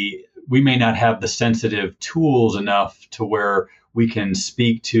not be. We may not have the sensitive tools enough to where we can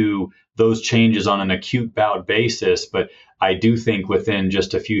speak to those changes on an acute bout basis, but I do think within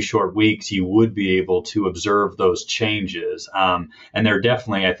just a few short weeks, you would be able to observe those changes, and they're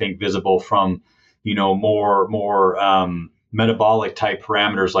definitely, I think, visible from more metabolic type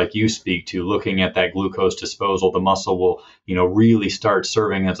parameters like you speak to, looking at that glucose disposal. The muscle will really start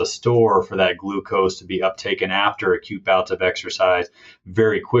serving as a store for that glucose to be uptaken after acute bouts of exercise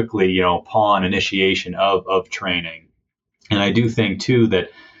very quickly, upon initiation of training. And I do think too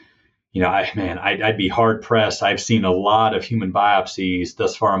that I'd be hard pressed. I've seen a lot of human biopsies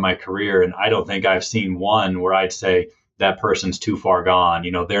thus far in my career, and I don't think I've seen one where I'd say that person's too far gone.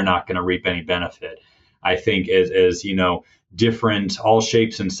 They're not going to reap any benefit. I think as different all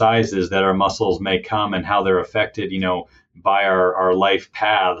shapes and sizes that our muscles may come and how they're affected, by our life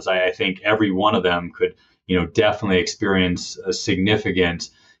paths, I think every one of them could, definitely experience a significant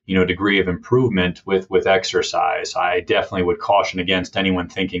degree of improvement with exercise. I definitely would caution against anyone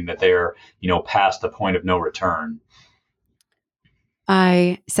thinking that they're past the point of no return.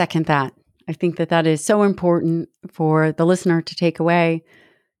 I second that. I think that is so important for the listener to take away.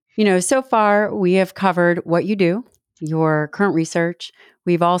 So far we have covered what you do, your current research.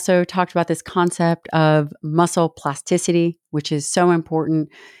 We've also talked about this concept of muscle plasticity, which is so important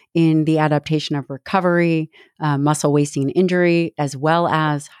in the adaptation of recovery, muscle wasting and injury, as well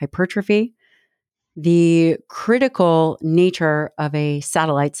as hypertrophy. The critical nature of a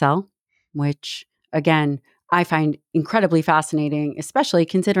satellite cell, which again, I find incredibly fascinating, especially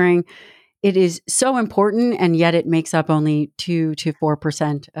considering it is so important and yet it makes up only 2 to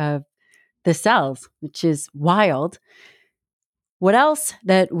 4% of the cells, which is wild. What else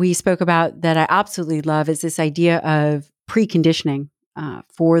that we spoke about that I absolutely love is this idea of preconditioning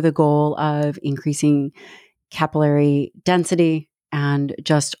for the goal of increasing capillary density and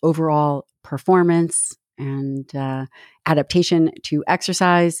just overall performance and adaptation to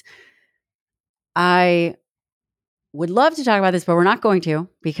exercise. I would love to talk about this, but we're not going to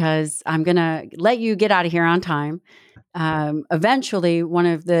because I'm going to let you get out of here on time. Eventually,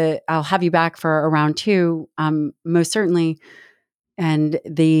 I'll have you back for a round two, most certainly. And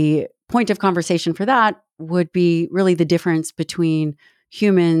the point of conversation for that would be really the difference between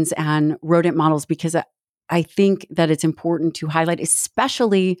humans and rodent models, because I think that it's important to highlight,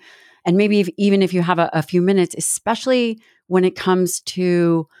 especially, and maybe even if you have a few minutes, especially when it comes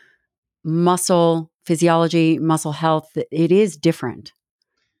to muscle physiology, muscle health, it is different.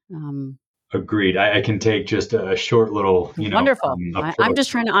 Um, Agreed. I can take just a short little, Wonderful. I'm approach.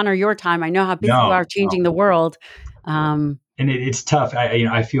 just trying to honor your time. I know how busy you No, are changing the world. Um, and it's tough.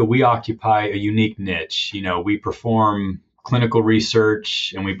 I feel we occupy a unique niche. We perform clinical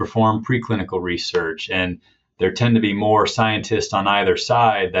research and we perform preclinical research, and there tend to be more scientists on either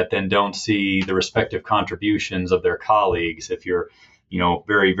side that then don't see the respective contributions of their colleagues. If you're,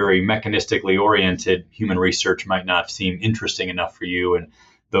 very, very mechanistically oriented, human research might not seem interesting enough for you, and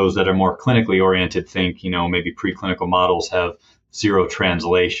those that are more clinically oriented think, maybe preclinical models have zero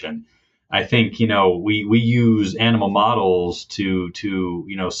translation. I think we use animal models to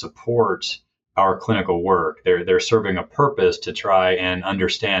support our clinical work. They're serving a purpose to try and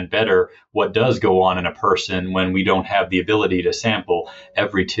understand better what does go on in a person when we don't have the ability to sample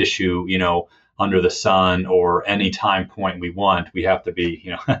every tissue under the sun or any time point we want. We have to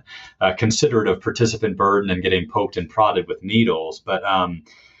be considerate of participant burden and getting poked and prodded with needles. But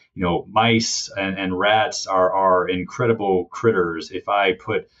mice and rats are incredible critters. If I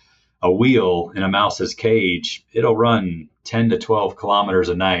put a wheel in a mouse's cage, it'll run 10 to 12 kilometers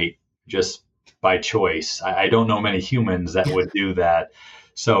a night just by choice. I don't know many humans that would do that.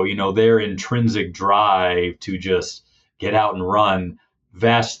 So, their intrinsic drive to just get out and run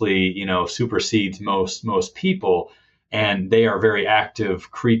vastly, supersedes most people. And they are very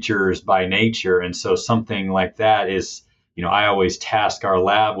active creatures by nature. And so something like that is, I always task our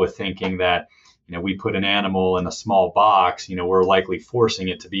lab with thinking that we put an animal in a small box, we're likely forcing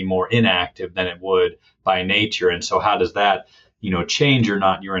it to be more inactive than it would by nature. And so how does that, change or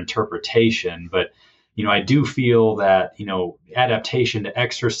not your interpretation? But, I do feel that, adaptation to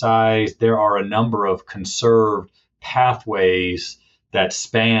exercise, there are a number of conserved pathways that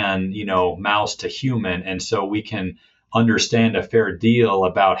span, mouse to human. And so we can understand a fair deal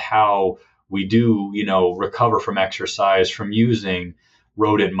about how we do, recover from exercise from using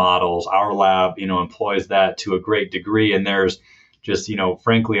rodent models. Our lab, employs that to a great degree. And there's just,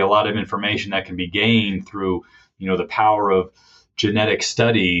 frankly, a lot of information that can be gained through, the power of genetic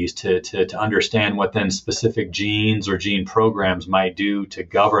studies to understand what then specific genes or gene programs might do to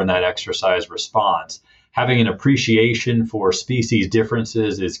govern that exercise response. Having an appreciation for species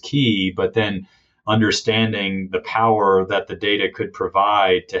differences is key, but then understanding the power that the data could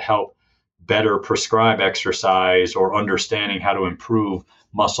provide to help better prescribe exercise or understanding how to improve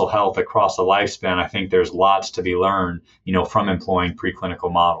muscle health across the lifespan. I think there's lots to be learned, from employing preclinical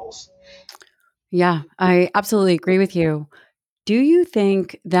models. yeah, I absolutely agree with you. Do you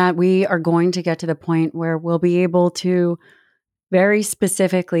think that we are going to get to the point where we'll be able to very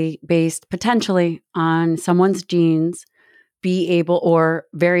specifically, based potentially on someone's genes, be able, or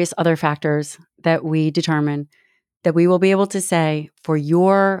various other factors that we determine, that we will be able to say, for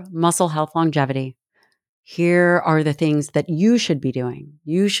your muscle health longevity, here are the things that you should be doing.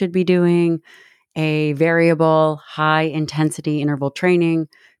 You should be doing a variable high intensity interval training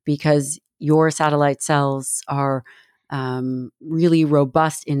because your satellite cells are really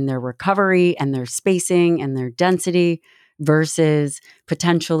robust in their recovery and their spacing and their density, versus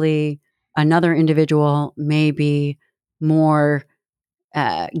potentially another individual may be more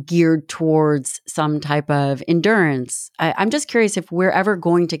geared towards some type of endurance. I'm just curious if we're ever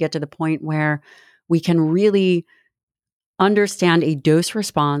going to get to the point where we can really understand a dose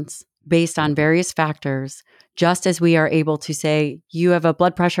response based on various factors, just as we are able to say, you have a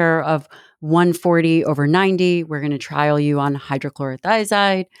blood pressure of 140/90, we're going to trial you on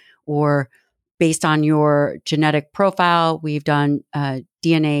hydrochlorothiazide, or based on your genetic profile, we've done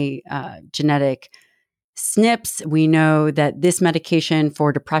DNA genetic SNPs. We know that this medication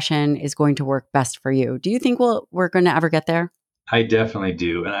for depression is going to work best for you. Do you think we're going to ever get there? I definitely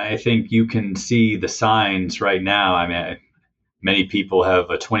do. And I think you can see the signs right now. I mean, many people have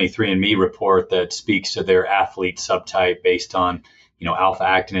a 23andMe report that speaks to their athlete subtype based on, alpha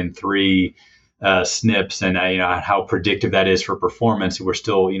actinin 3 SNPs, and how predictive that is for performance. We're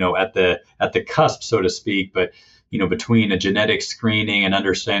still, at the cusp, so to speak. But between a genetic screening and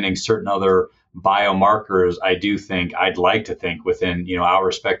understanding certain other biomarkers, I'd like to think within our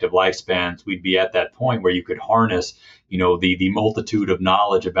respective lifespans, we'd be at that point where you could harness the multitude of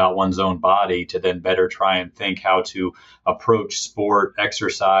knowledge about one's own body to then better try and think how to approach sport,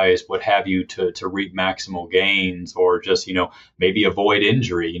 exercise, what have you, to reap maximal gains, or just, maybe avoid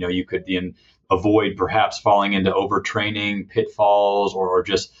injury. You could avoid perhaps falling into overtraining pitfalls, or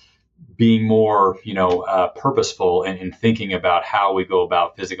just being more, purposeful in thinking about how we go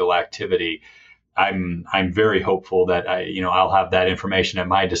about physical activity. I'm very hopeful that I'll have that information at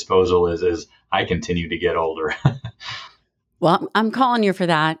my disposal as I continue to get older. Well, I'm calling you for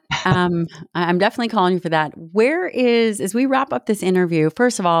that. I'm definitely calling you for that. As we wrap up this interview,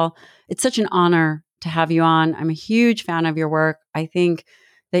 first of all, it's such an honor to have you on. I'm a huge fan of your work. I think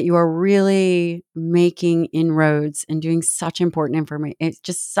that you are really making inroads and doing such important information. It's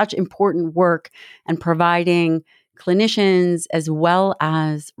just such important work and providing clinicians as well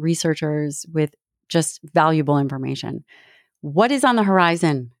as researchers with just valuable information. What is on the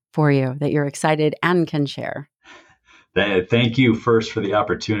horizon for you that you're excited and can share? Thank you first for the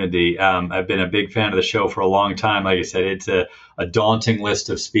opportunity. I've been a big fan of the show for a long time. Like I said, it's a daunting list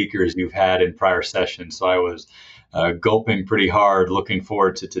of speakers you've had in prior sessions. So I was gulping pretty hard, looking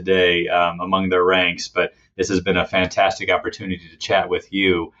forward to today among their ranks. But this has been a fantastic opportunity to chat with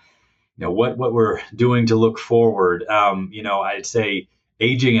you. What we're doing to look forward. I'd say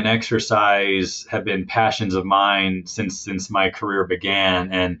aging and exercise have been passions of mine since my career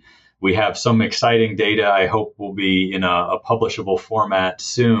began, and we have some exciting data I hope will be in a publishable format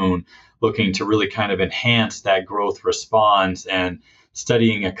soon, looking to really kind of enhance that growth response and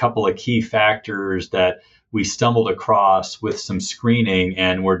studying a couple of key factors that we stumbled across with some screening.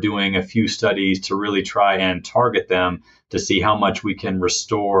 And we're doing a few studies to really try and target them to see how much we can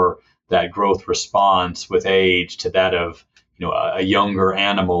restore that growth response with age to that of a younger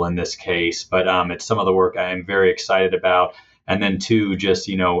animal in this case. But it's some of the work I am very excited about. And then two, just,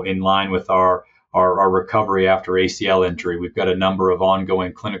 in line with our recovery after ACL injury, we've got a number of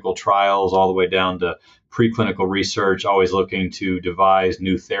ongoing clinical trials all the way down to preclinical research, always looking to devise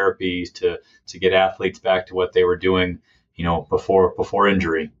new therapies to get athletes back to what they were doing, before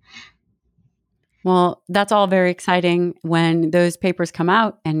injury. Well, that's all very exciting. When those papers come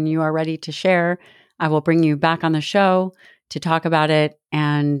out and you are ready to share, I will bring you back on the show to talk about it.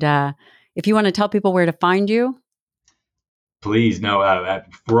 And if you want to tell people where to find you. Please, no.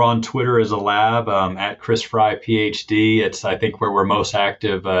 We're on Twitter as a lab, at Chris Fry, PhD. It's, I think, where we're most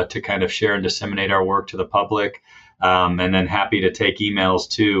active to kind of share and disseminate our work to the public. And then happy to take emails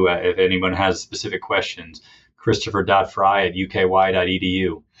too if anyone has specific questions.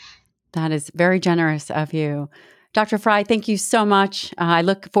 Christopher.fry@uky.edu. That is very generous of you. Dr. Fry, thank you so much. I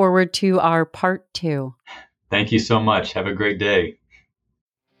look forward to our part 2. Thank you so much. Have a great day.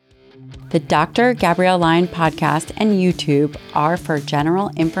 The Dr. Gabrielle Lyon podcast and YouTube are for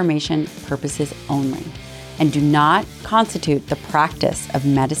general information purposes only and do not constitute the practice of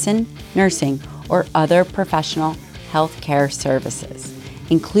medicine, nursing, or other professional healthcare services,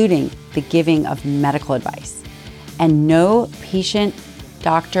 including the giving of medical advice. And no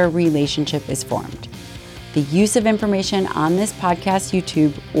patient-doctor relationship is formed. The use of information on this podcast,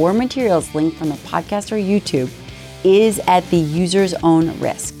 YouTube, or materials linked from the podcast or YouTube is at the user's own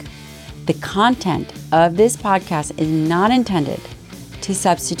risk. The content of this podcast is not intended to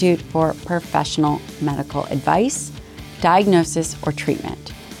substitute for professional medical advice, diagnosis, or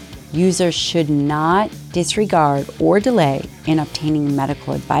treatment. Users should not disregard or delay in obtaining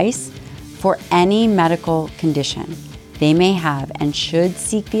medical advice for any medical condition they may have and should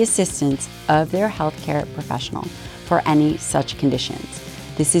seek the assistance of their healthcare professional for any such conditions.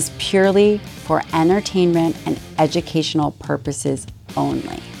 This is purely for entertainment and educational purposes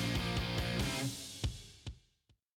only.